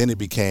graduated, then it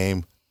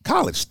became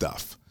college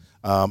stuff.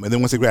 And then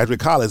once they graduated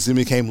college, then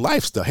it became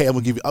life stuff. Hey, I'm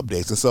gonna give you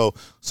updates. And so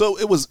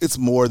it's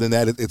more than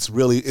that. It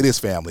is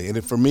family.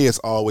 And for me, it's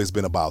always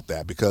been about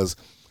that because,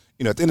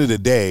 at the end of the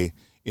day,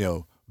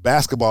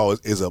 basketball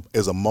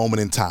is a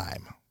moment in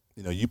time.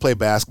 You play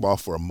basketball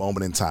for a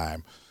moment in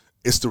time.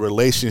 It's the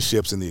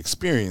relationships and the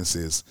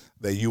experiences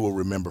that you will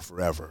remember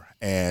forever.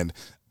 And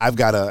I've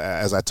got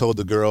as I told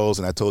the girls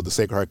and I told the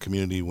Sacred Heart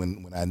community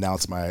when I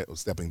announced my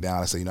stepping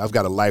down, I said, I've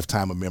got a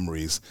lifetime of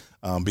memories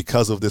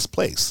because of this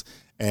place.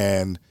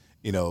 And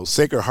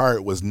Sacred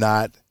Heart was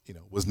not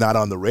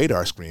on the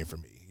radar screen for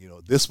me.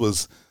 This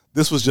was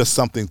just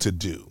something to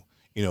do.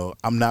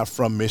 I'm not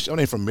from Michigan.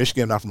 I'm not from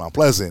Michigan. I'm not from Mount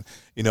Pleasant.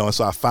 And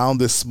so I found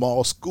this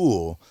small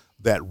school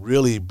that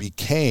really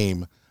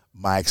became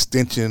my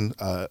extension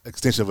of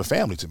a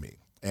family to me.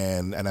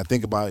 And I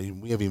think about,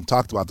 we haven't even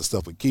talked about the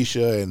stuff with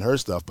Keisha and her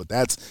stuff, but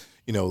that's,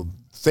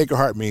 Sacred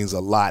Heart means a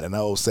lot, and I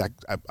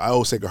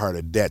owe Sacred Heart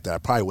a debt that I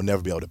probably will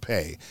never be able to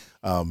pay.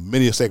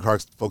 Many of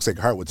folks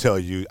Sacred Heart would tell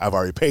you I've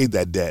already paid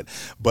that debt,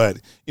 but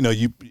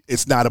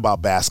it's not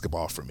about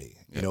basketball for me.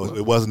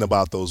 It wasn't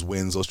about those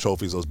wins, those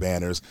trophies, those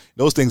banners.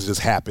 Those things just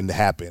happened to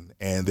happen,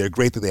 and they're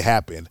great that they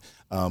happened.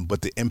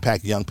 But to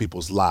impact young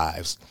people's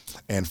lives,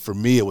 and for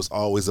me, it was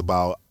always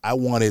about I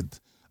wanted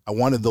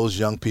those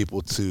young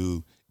people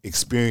to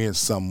experience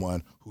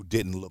someone who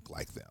didn't look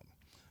like them,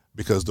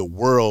 because the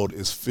world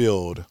is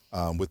filled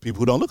with people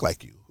who don't look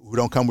like you, who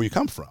don't come where you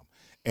come from,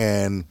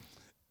 and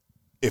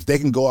if they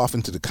can go off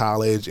into the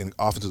college and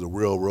off into the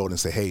real world and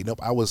say, hey,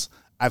 nope,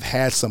 I've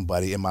had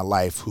somebody in my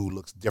life who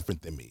looks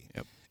different than me.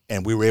 Yep.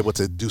 And we were able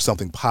to do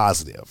something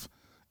positive.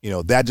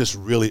 That just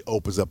really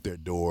opens up their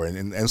door.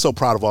 And I'm so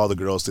proud of all the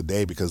girls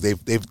today because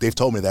they've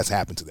told me that's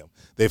happened to them.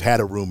 They've had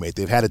a roommate,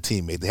 they've had a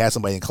teammate, they had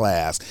somebody in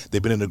class,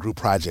 they've been in a group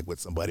project with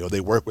somebody, or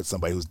they work with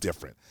somebody who's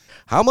different.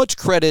 How much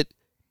credit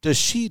does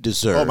she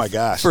deserve? Oh my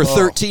gosh. For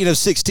 13 of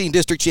 16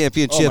 district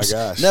championships,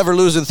 never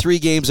losing 3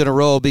 games in a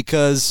row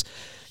because,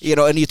 and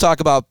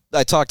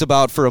I talked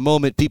about for a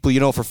moment,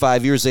 people, for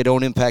 5 years, they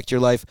don't impact your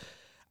life.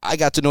 I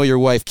got to know your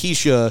wife,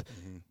 Keisha,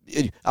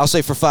 I'll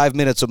say for 5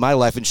 minutes of my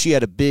life, and she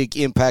had a big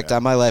impact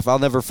on my life. I'll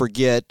never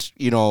forget,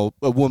 a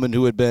woman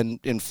who had been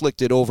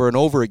inflicted over and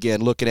over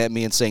again looking at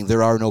me and saying,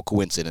 there are no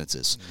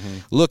coincidences. Mm-hmm.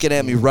 Looking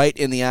at me right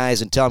in the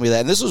eyes and telling me that.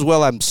 And this is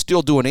while I'm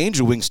still doing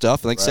Angel Wing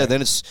stuff. Like I said,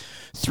 then it's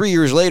 3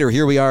 years later,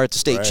 here we are at the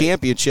state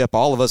championship,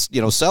 all of us,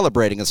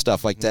 celebrating and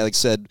stuff like that. Like I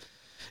said,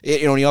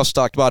 and he also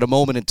talked about a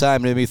moment in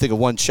time, and it made me think of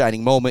one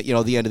shining moment,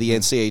 the end of the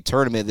NCAA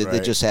tournament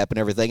that just happened,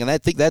 everything. And I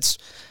think that's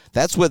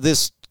what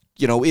this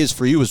is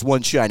for you is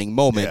one shining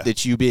moment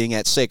that you being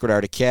at Sacred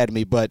Heart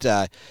Academy. But,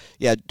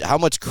 how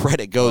much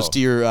credit goes to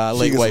your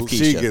late wife,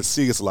 Keisha?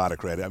 She gets a lot of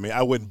credit. I mean,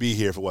 I wouldn't be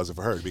here if it wasn't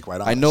for her, to be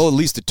quite honest. I know at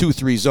least the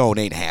 2-3 zone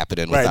ain't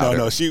happening without her.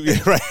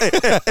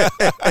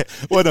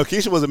 Well, no,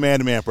 Keisha was a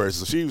man-to-man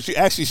person. So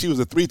she was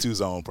a 3-2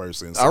 zone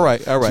person. So all right.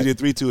 She did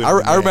 3-2.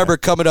 I remember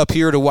coming up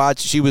here to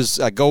watch. She was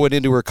going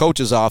into her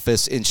coach's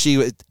office, and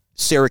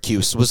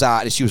Syracuse was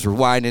out, and she was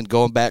rewinding,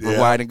 going back.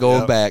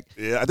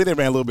 Yeah, I think they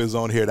ran a little bit of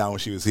zone here down when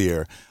she was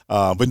here.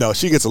 But no,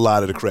 she gets a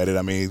lot of the credit.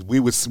 I mean, we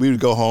would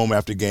go home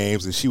after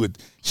games, and she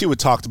would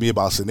talk to me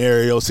about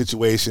scenario,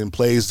 situation,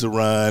 plays to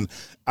run.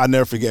 I'll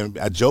never forget.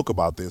 I joke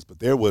about this, but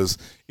there was,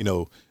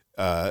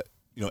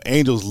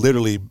 Angels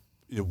literally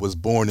was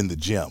born in the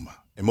gym,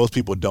 and most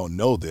people don't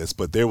know this,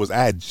 but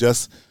I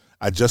just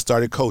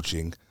started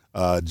coaching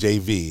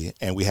JV,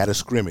 and we had a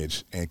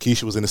scrimmage, and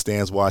Keisha was in the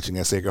stands watching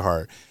at Sacred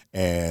Heart,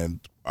 and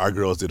our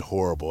girls did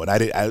horrible. And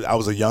I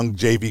was a young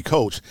JV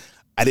coach.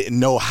 I didn't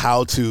know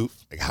how do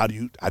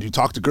you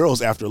talk to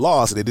girls after a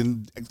loss,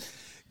 and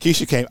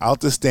Keisha came out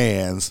the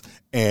stands,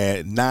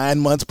 and 9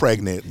 months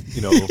pregnant,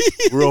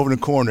 we're over in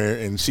the corner,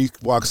 and she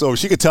walks over.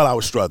 She could tell I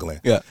was struggling.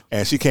 Yeah.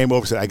 And she came over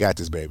and said, I got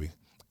this, baby.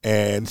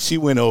 And she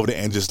went over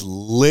there and just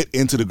lit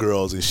into the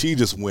girls, and she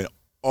just went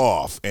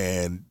off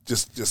and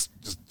just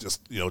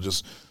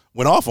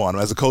went off on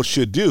them, as a coach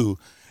should do,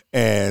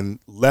 and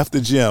left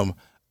the gym.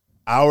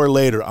 Hour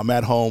later, I'm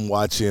at home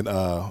watching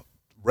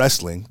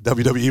wrestling,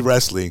 WWE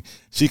wrestling.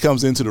 She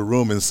comes into the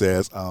room and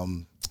says,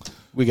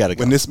 "We got to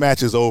go. When this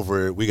match is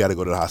over, we got to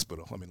go to the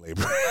hospital. I'm in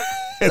labor."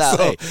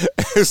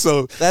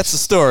 So that's the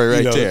story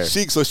right there.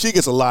 She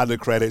gets a lot of the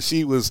credit.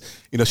 She was,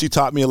 she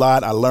taught me a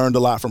lot. I learned a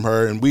lot from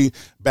her. And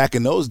back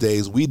in those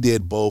days, we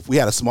did both. We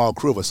had a small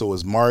crew of us. So it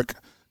was Mark,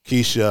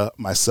 Keisha,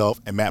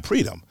 myself, and Matt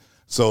Predom.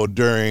 So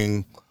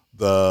during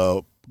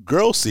the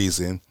girls'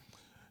 season,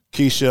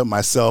 Keisha,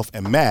 myself,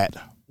 and Matt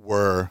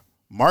were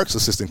Mark's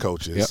assistant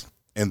coaches. Yep.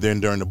 And then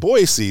during the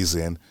boys'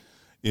 season,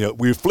 we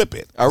would flip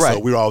it. All right. So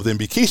we were all then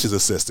be Keisha's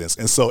assistants.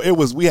 And so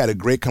we had a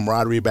great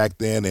camaraderie back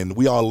then, and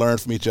we all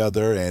learned from each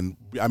other. And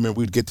I mean,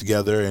 we'd get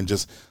together and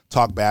just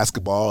talk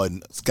basketball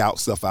and scout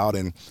stuff out.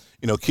 And,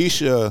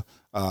 Keisha,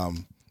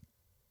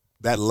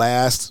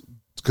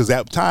 because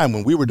that time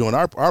when we were doing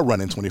our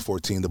run in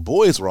 2014, the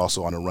boys were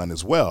also on a run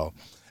as well.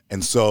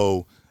 And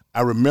so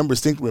I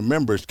distinctly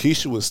remember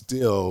Keisha was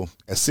still,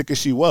 as sick as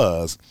she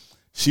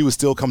would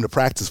still come to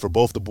practice for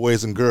both the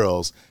boys and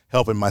girls,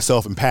 helping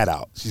myself and Pat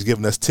out. She's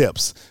giving us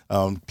tips,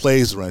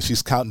 plays to run.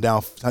 She's counting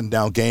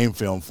down game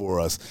film for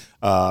us.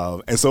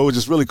 And so it was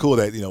just really cool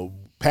that,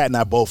 Pat and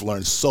I both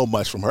learned so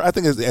much from her. I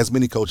think as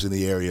many coaches in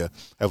the area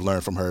have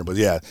learned from her. But,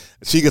 yeah,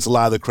 she gets a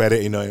lot of the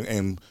credit,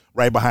 and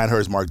right behind her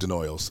is Mark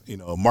Denoyles.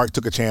 Mark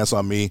took a chance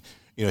on me.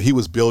 He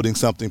was building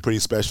something pretty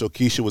special.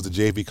 Keisha was the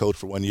JV coach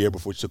for 1 year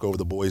before she took over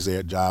the boys'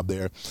 job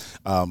there.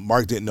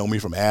 Mark didn't know me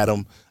from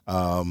Adam,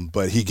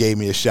 but he gave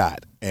me a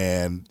shot.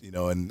 And,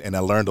 and I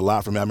learned a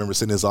lot from him. I remember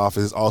sitting in his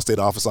office, his all-state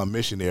office on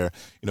mission there,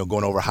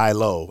 going over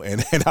high-low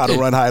and how to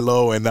run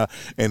high-low and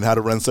how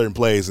to run certain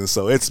plays. And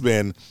so it's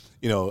been,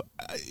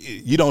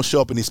 you don't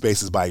show up in these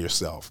spaces by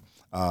yourself.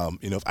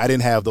 If I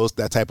didn't have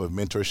that type of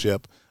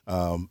mentorship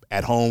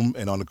at home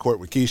and on the court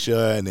with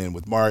Keisha and then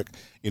with Mark,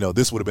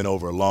 this would have been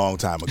over a long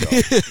time ago.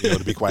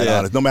 To be quite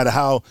honest, no matter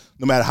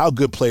how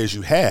good players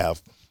you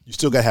have, you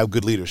still got to have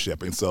good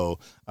leadership. And so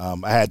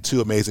I had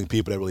two amazing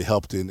people that really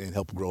helped and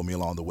helped grow me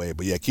along the way.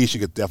 But yeah, Keisha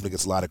definitely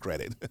gets a lot of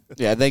credit.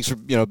 Yeah, thanks for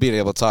being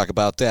able to talk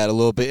about that a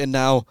little bit. And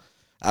now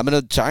I'm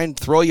going to try and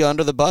throw you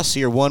under the bus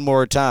here one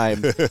more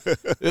time.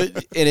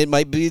 And it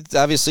might be,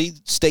 obviously,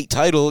 state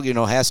title,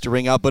 has to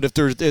ring out. But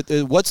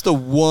what's the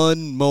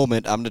one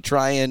moment I'm going to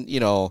try and,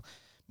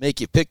 make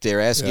you pick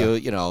there, ask you,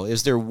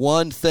 is there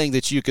one thing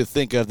that you could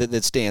think of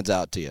that stands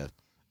out to you?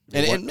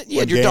 And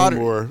your daughter.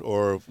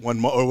 Or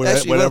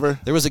whatever.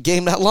 There was a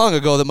game not long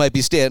ago that might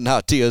be standing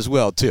out to you as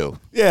well, too.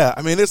 Yeah,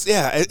 I mean,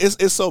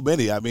 it's so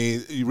many. I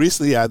mean,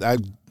 recently,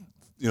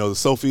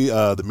 Sophie,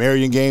 the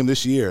Marion game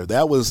this year,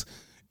 that was,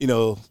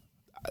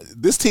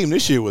 this team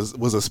this year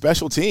was a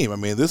special team. I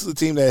mean, this is a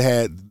team that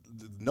had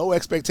no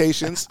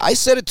expectations. I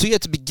said it to you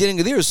at the beginning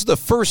of the year. This is the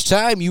first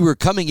time you were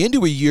coming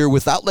into a year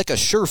without like a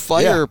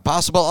surefire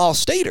possible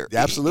All-Stater.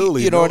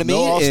 Absolutely. You know what I mean?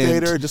 No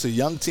All-Stater, just a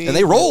young team. And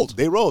they rolled.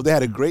 They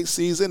had a great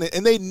season,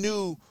 and they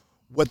knew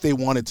what they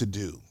wanted to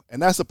do.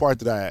 And that's the part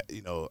that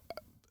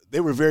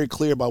they were very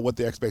clear about what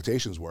their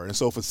expectations were. And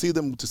so to see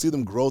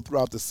them grow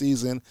throughout the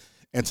season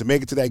and to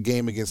make it to that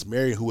game against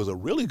Marion, who was a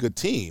really good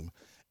team,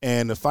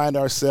 and to find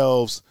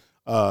ourselves,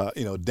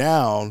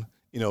 down,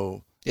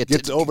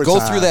 get to overtime. Go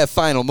through that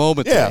final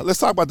moment. Yeah, let's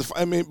talk about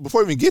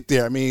before we even get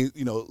there,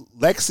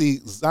 Lexi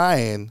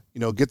Zion,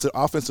 gets an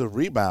offensive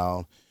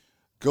rebound,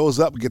 goes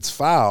up, gets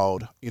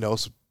fouled,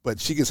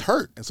 but she gets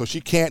hurt, and so she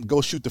can't go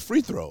shoot the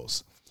free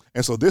throws.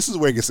 And so this is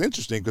where it gets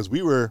interesting because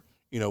we were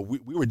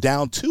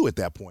down 2 at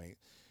that point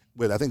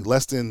with, I think,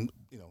 less than,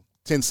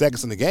 10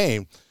 seconds in the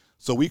game.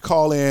 So we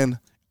call in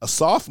a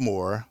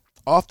sophomore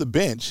off the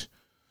bench,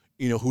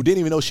 who didn't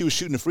even know she was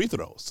shooting the free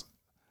throws.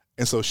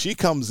 And so she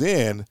comes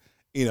in,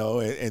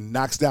 and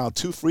knocks down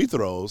 2 free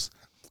throws.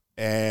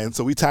 And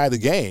so we tie the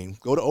game,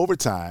 go to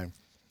overtime.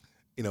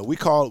 We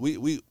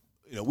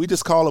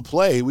just call a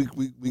play. We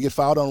get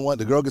fouled on one.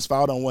 The girl gets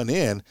fouled on one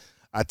end.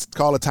 I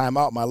call a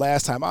timeout. My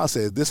last timeout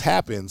said, this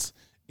happens,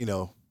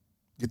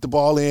 get the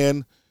ball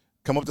in,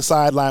 come up the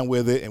sideline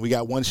with it, and we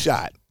got one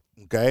shot.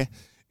 Okay.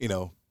 I'm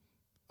going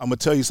to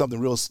tell you something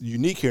real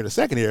unique here in a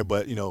second here,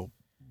 but,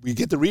 we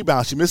get the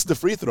rebound. She misses the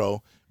free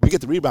throw. We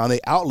get the rebound.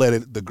 They outlet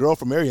it. The girl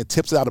from Marion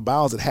tips it out of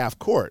bounds at half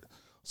court.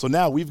 So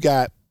now we've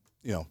got,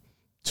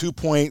 2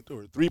 point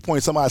or 3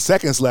 point some odd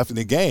seconds left in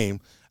the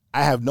game.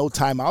 I have no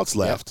timeouts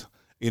left,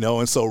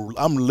 and so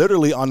I'm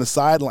literally on the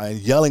sideline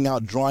yelling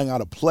out, drawing out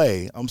a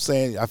play. I'm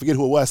saying, I forget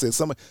who it was. I said,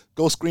 somebody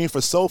go screen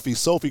for Sophie.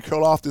 Sophie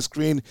curl off the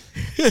screen.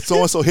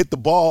 So-and-so hit the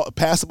ball,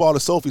 pass the ball to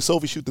Sophie.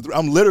 Sophie shoot the 3.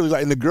 I'm literally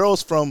and the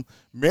girls from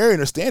Marion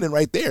are standing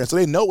right there. So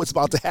they know what's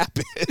about to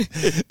happen.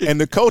 And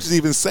the coach is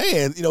even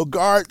saying,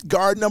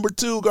 guard number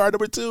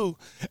 2.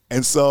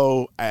 And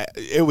so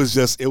it was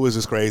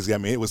just crazy. I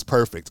mean, it was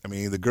perfect. I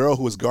mean, the girl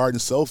who was guarding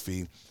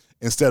Sophie,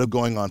 instead of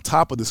going on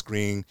top of the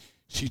screen,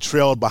 she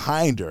trailed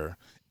behind her.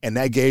 And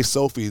that gave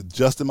Sophie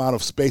just the amount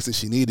of space that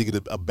she needed to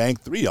get a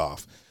bank 3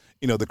 off.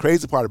 The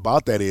crazy part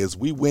about that is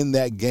we win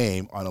that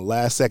game on a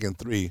last-second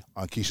 3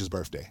 on Keisha's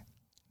birthday.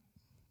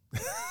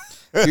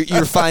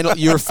 Your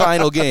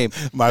final game.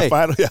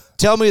 Final, yeah.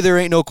 Tell me there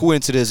ain't no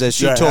coincidence, as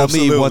she told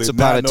me once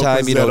upon a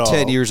time,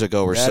 10 years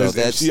ago or so.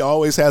 She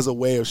always has a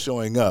way of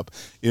showing up.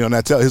 And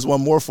here's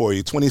one more for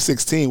you.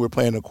 2016, we're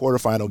playing a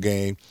quarterfinal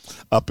game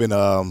up in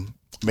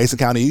Mason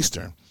County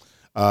Eastern.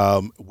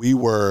 We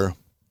were.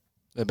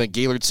 It been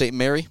Gaylord St.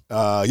 Mary?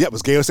 It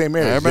was Gaylord St.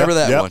 Mary. I remember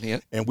that one. Yeah.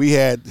 And we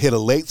had hit a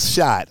late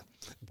shot.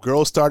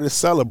 Girls started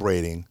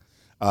celebrating.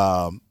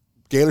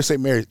 Gaylord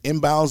St. Mary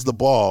inbounds the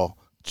ball,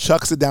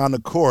 chucks it down the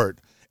court,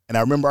 and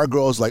I remember our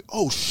girls like,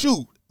 oh,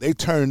 shoot. They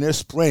turn their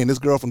spraying. This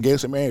girl from Gaylord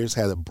St. Mary's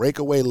had a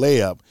breakaway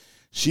layup.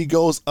 She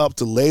goes up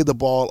to lay the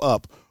ball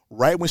up.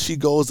 Right when she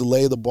goes to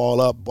lay the ball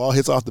up, ball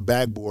hits off the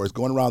backboards,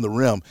 going around the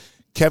rim.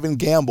 Kevin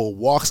Gamble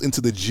walks into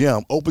the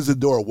gym, opens the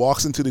door,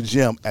 walks into the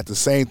gym. At the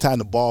same time,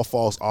 the ball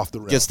falls off the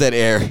rim. Gets that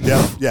air.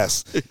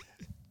 Yes.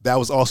 That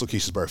was also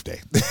Keisha's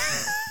birthday.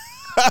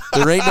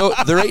 There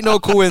ain't no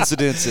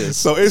coincidences.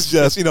 So it's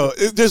just,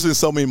 there's been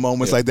so many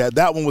moments like that.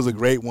 That one was a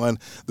great one.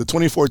 The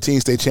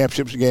 2014 state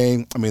championship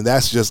game, I mean,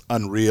 that's just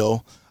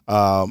unreal.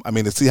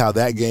 To see how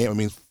that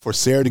game, for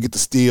Sarah to get the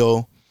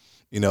steal,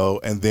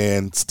 and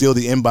then steal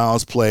the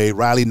inbounds play,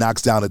 Riley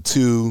knocks down a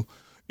 2,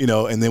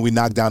 and then we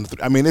knock down the 3.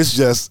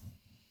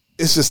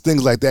 It's just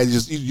things like that.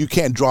 You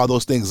can't draw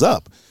those things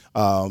up.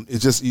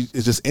 It's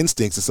just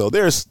instincts. And so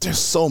there's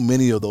so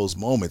many of those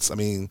moments.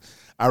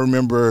 I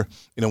remember,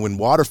 when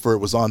Waterford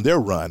was on their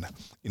run,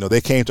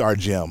 they came to our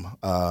gym.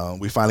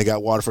 We finally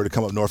got Waterford to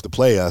come up north to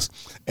play us.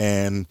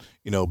 And,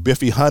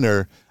 Biffy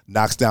Hunter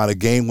knocks down a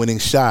game-winning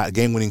shot, a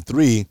game-winning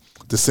 3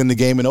 to send the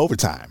game in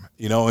overtime.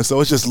 And so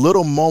it's just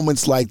little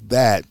moments like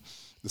that.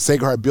 The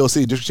Sacred Heart Bill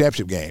City District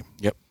Championship game.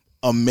 Yep.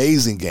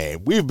 Amazing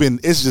game.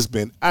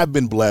 I've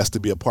been blessed to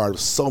be a part of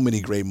so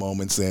many great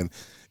moments. And,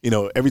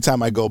 every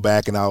time I go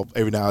back and I'll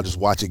just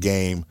watch a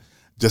game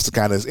just to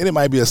kind of, and it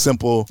might be a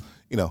simple,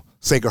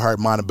 Sacred Heart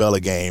Montebello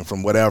game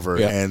from whatever.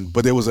 Yeah.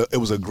 But it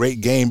was a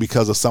great game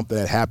because of something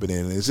that happened.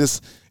 And it's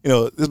just,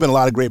 there's been a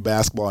lot of great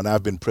basketball, and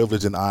I've been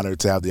privileged and honored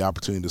to have the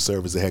opportunity to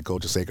serve as the head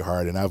coach of Sacred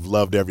Heart. And I've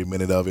loved every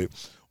minute of it.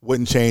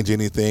 Wouldn't change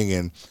anything.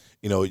 And,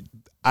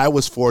 I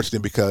was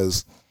fortunate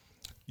because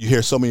you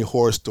hear so many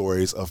horror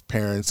stories of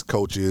parents,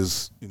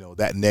 coaches,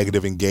 that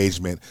negative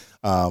engagement.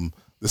 The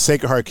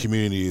Sacred Heart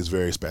community is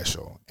very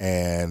special.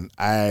 And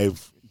I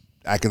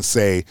can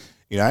say,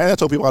 I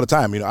tell people all the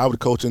time, I would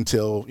coach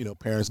until,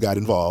 parents got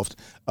involved.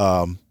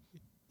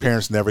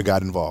 Parents never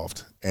got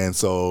involved. And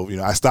so,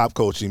 I stopped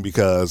coaching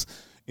because,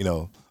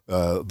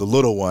 the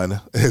little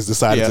one has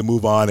decided to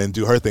move on and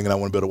do her thing, and I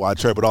want to be able to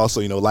watch her. But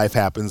also, life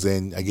happens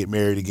and I get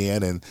married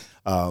again, and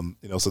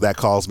so that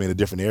calls me in a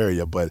different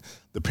area. But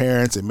the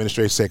parents,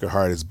 administration, Sacred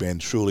Heart has been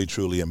truly,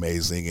 truly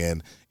amazing.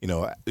 And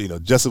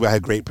just as I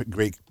had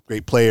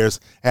great players,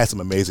 I had some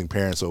amazing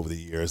parents over the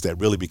years that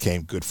really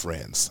became good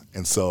friends.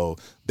 And so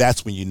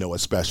that's when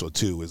it's special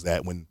too, is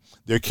that when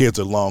their kids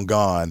are long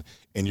gone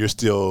and you're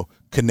still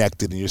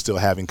connected and you're still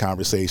having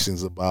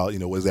conversations about,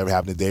 what's ever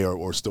happened today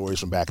or stories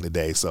from back in the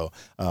day. So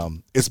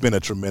it's been a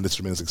tremendous,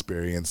 tremendous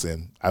experience,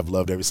 and I've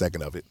loved every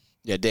second of it.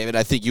 Yeah, David,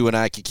 I think you and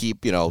I could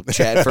keep,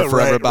 chatting for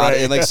forever about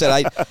it. And like I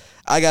said,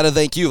 I got to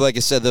thank you. Like I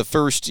said, the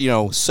first,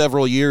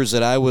 several years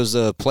that I was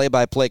a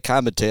play-by-play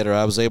commentator,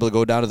 I was able to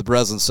go down to the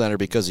Breslin Center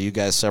because of you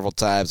guys several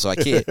times. So I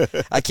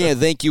can't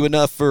thank you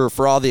enough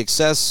for all the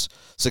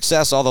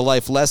success, all the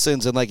life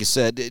lessons, and like you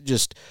said,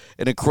 just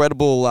an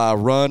incredible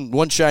run,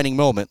 one shining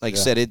moment. Like you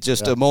said, it's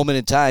just a moment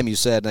in time, you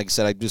said. Like I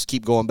said, I just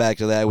keep going back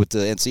to that with the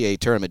NCAA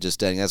tournament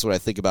just ending. That's what I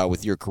think about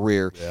with your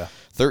career. Yeah.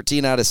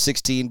 13 out of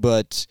 16,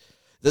 but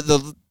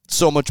the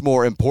so much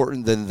more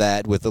important than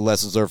that with the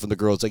lessons learned from the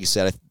girls. Like you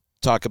said, I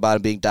talk about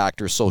them being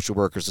doctors, social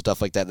workers, and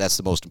stuff like that. That's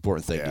the most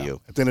important thing to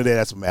you. At the end of the day,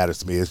 that's what matters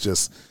to me.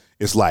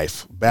 It's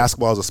life.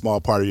 Basketball is a small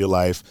part of your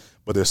life,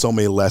 but there's so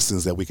many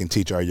lessons that we can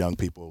teach our young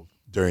people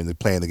during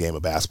playing the game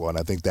of basketball. And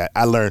I think that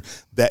I learned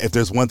that if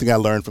there's one thing I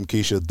learned from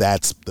Keisha,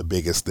 that's the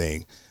biggest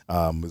thing,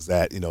 is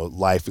that,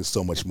 life is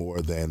so much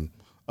more than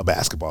a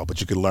basketball,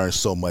 but you can learn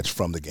so much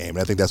from the game. And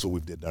I think that's what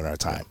we've did during our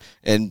time.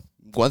 And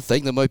one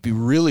thing that might be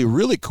really,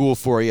 really cool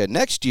for you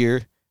next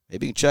year,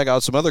 maybe you can check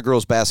out some other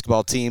girls'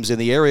 basketball teams in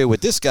the area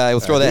with this guy. We'll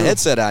throw that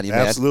headset on you,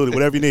 man. Absolutely.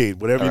 Whatever you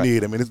need. Whatever you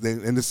need.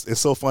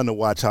 It's so fun to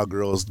watch how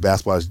girls'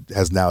 basketball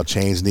has now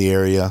changed in the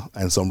area.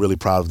 And so I'm really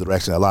proud of the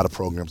direction. A lot of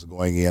programs are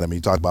going in.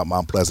 You talked about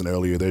Mount Pleasant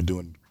earlier.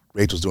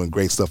 Rachel's doing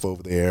great stuff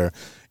over there.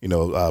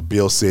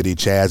 Bill City,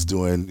 Chad's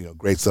doing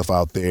great stuff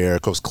out there.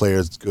 Coach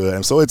Claire's good,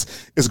 and so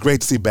it's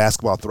great to see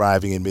basketball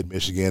thriving in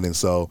Mid-Michigan. And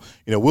so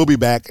we'll be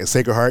back at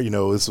Sacred Heart. We're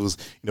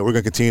going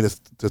to continue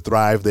to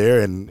thrive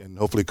there, and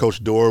hopefully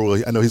Coach Dorr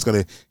will. I know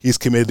he's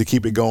committed to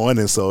keep it going,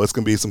 and so it's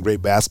going to be some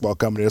great basketball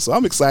coming there. So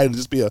I'm excited to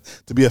just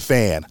be a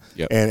fan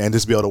and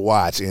just be able to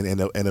watch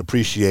and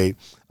appreciate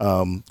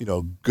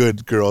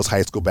good girls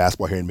high school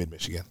basketball here in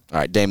Mid-Michigan. All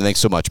right, Damon, thanks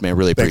so much, man.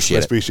 Really appreciate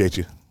it. Appreciate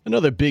you.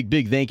 Another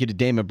big thank you to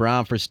Damon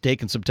Brown for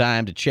taking some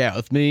time to chat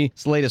with me.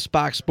 It's the latest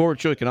Spach'S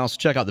Sports Show. You can also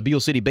check out the Beale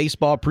City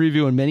Baseball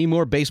Preview and many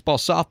more baseball,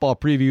 softball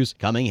previews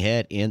coming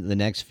ahead in the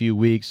next few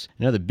weeks.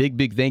 Another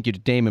big thank you to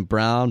Damon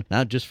Brown,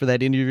 not just for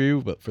that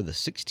interview, but for the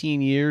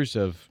 16 years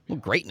of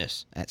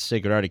greatness at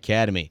Sacred Heart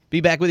Academy. Be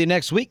back with you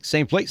next week.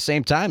 Same place,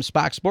 same time.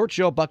 Spach'S Sports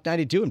Show, Buck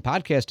 92, and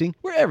podcasting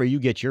wherever you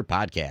get your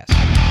podcasts.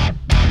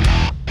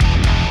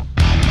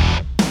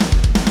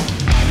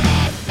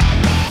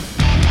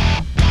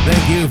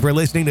 Thank you for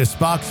listening to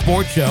Spach'S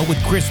Sports Show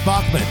with Chris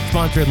Spach'man,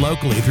 sponsored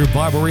locally through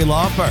Barbary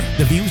Law Firm.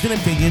 The views and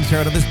opinions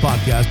heard on this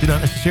podcast do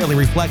not necessarily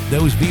reflect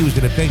those views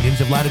and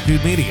opinions of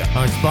Latitude Media,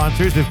 our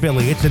sponsors,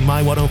 affiliates, and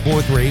My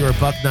 104.3 or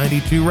Buck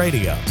 92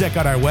 Radio. Check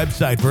out our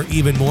website for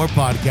even more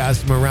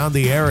podcasts from around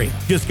the area.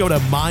 Just go to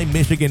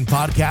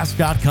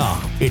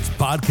mymichiganpodcast.com. It's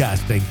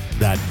podcasting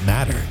that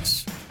matters.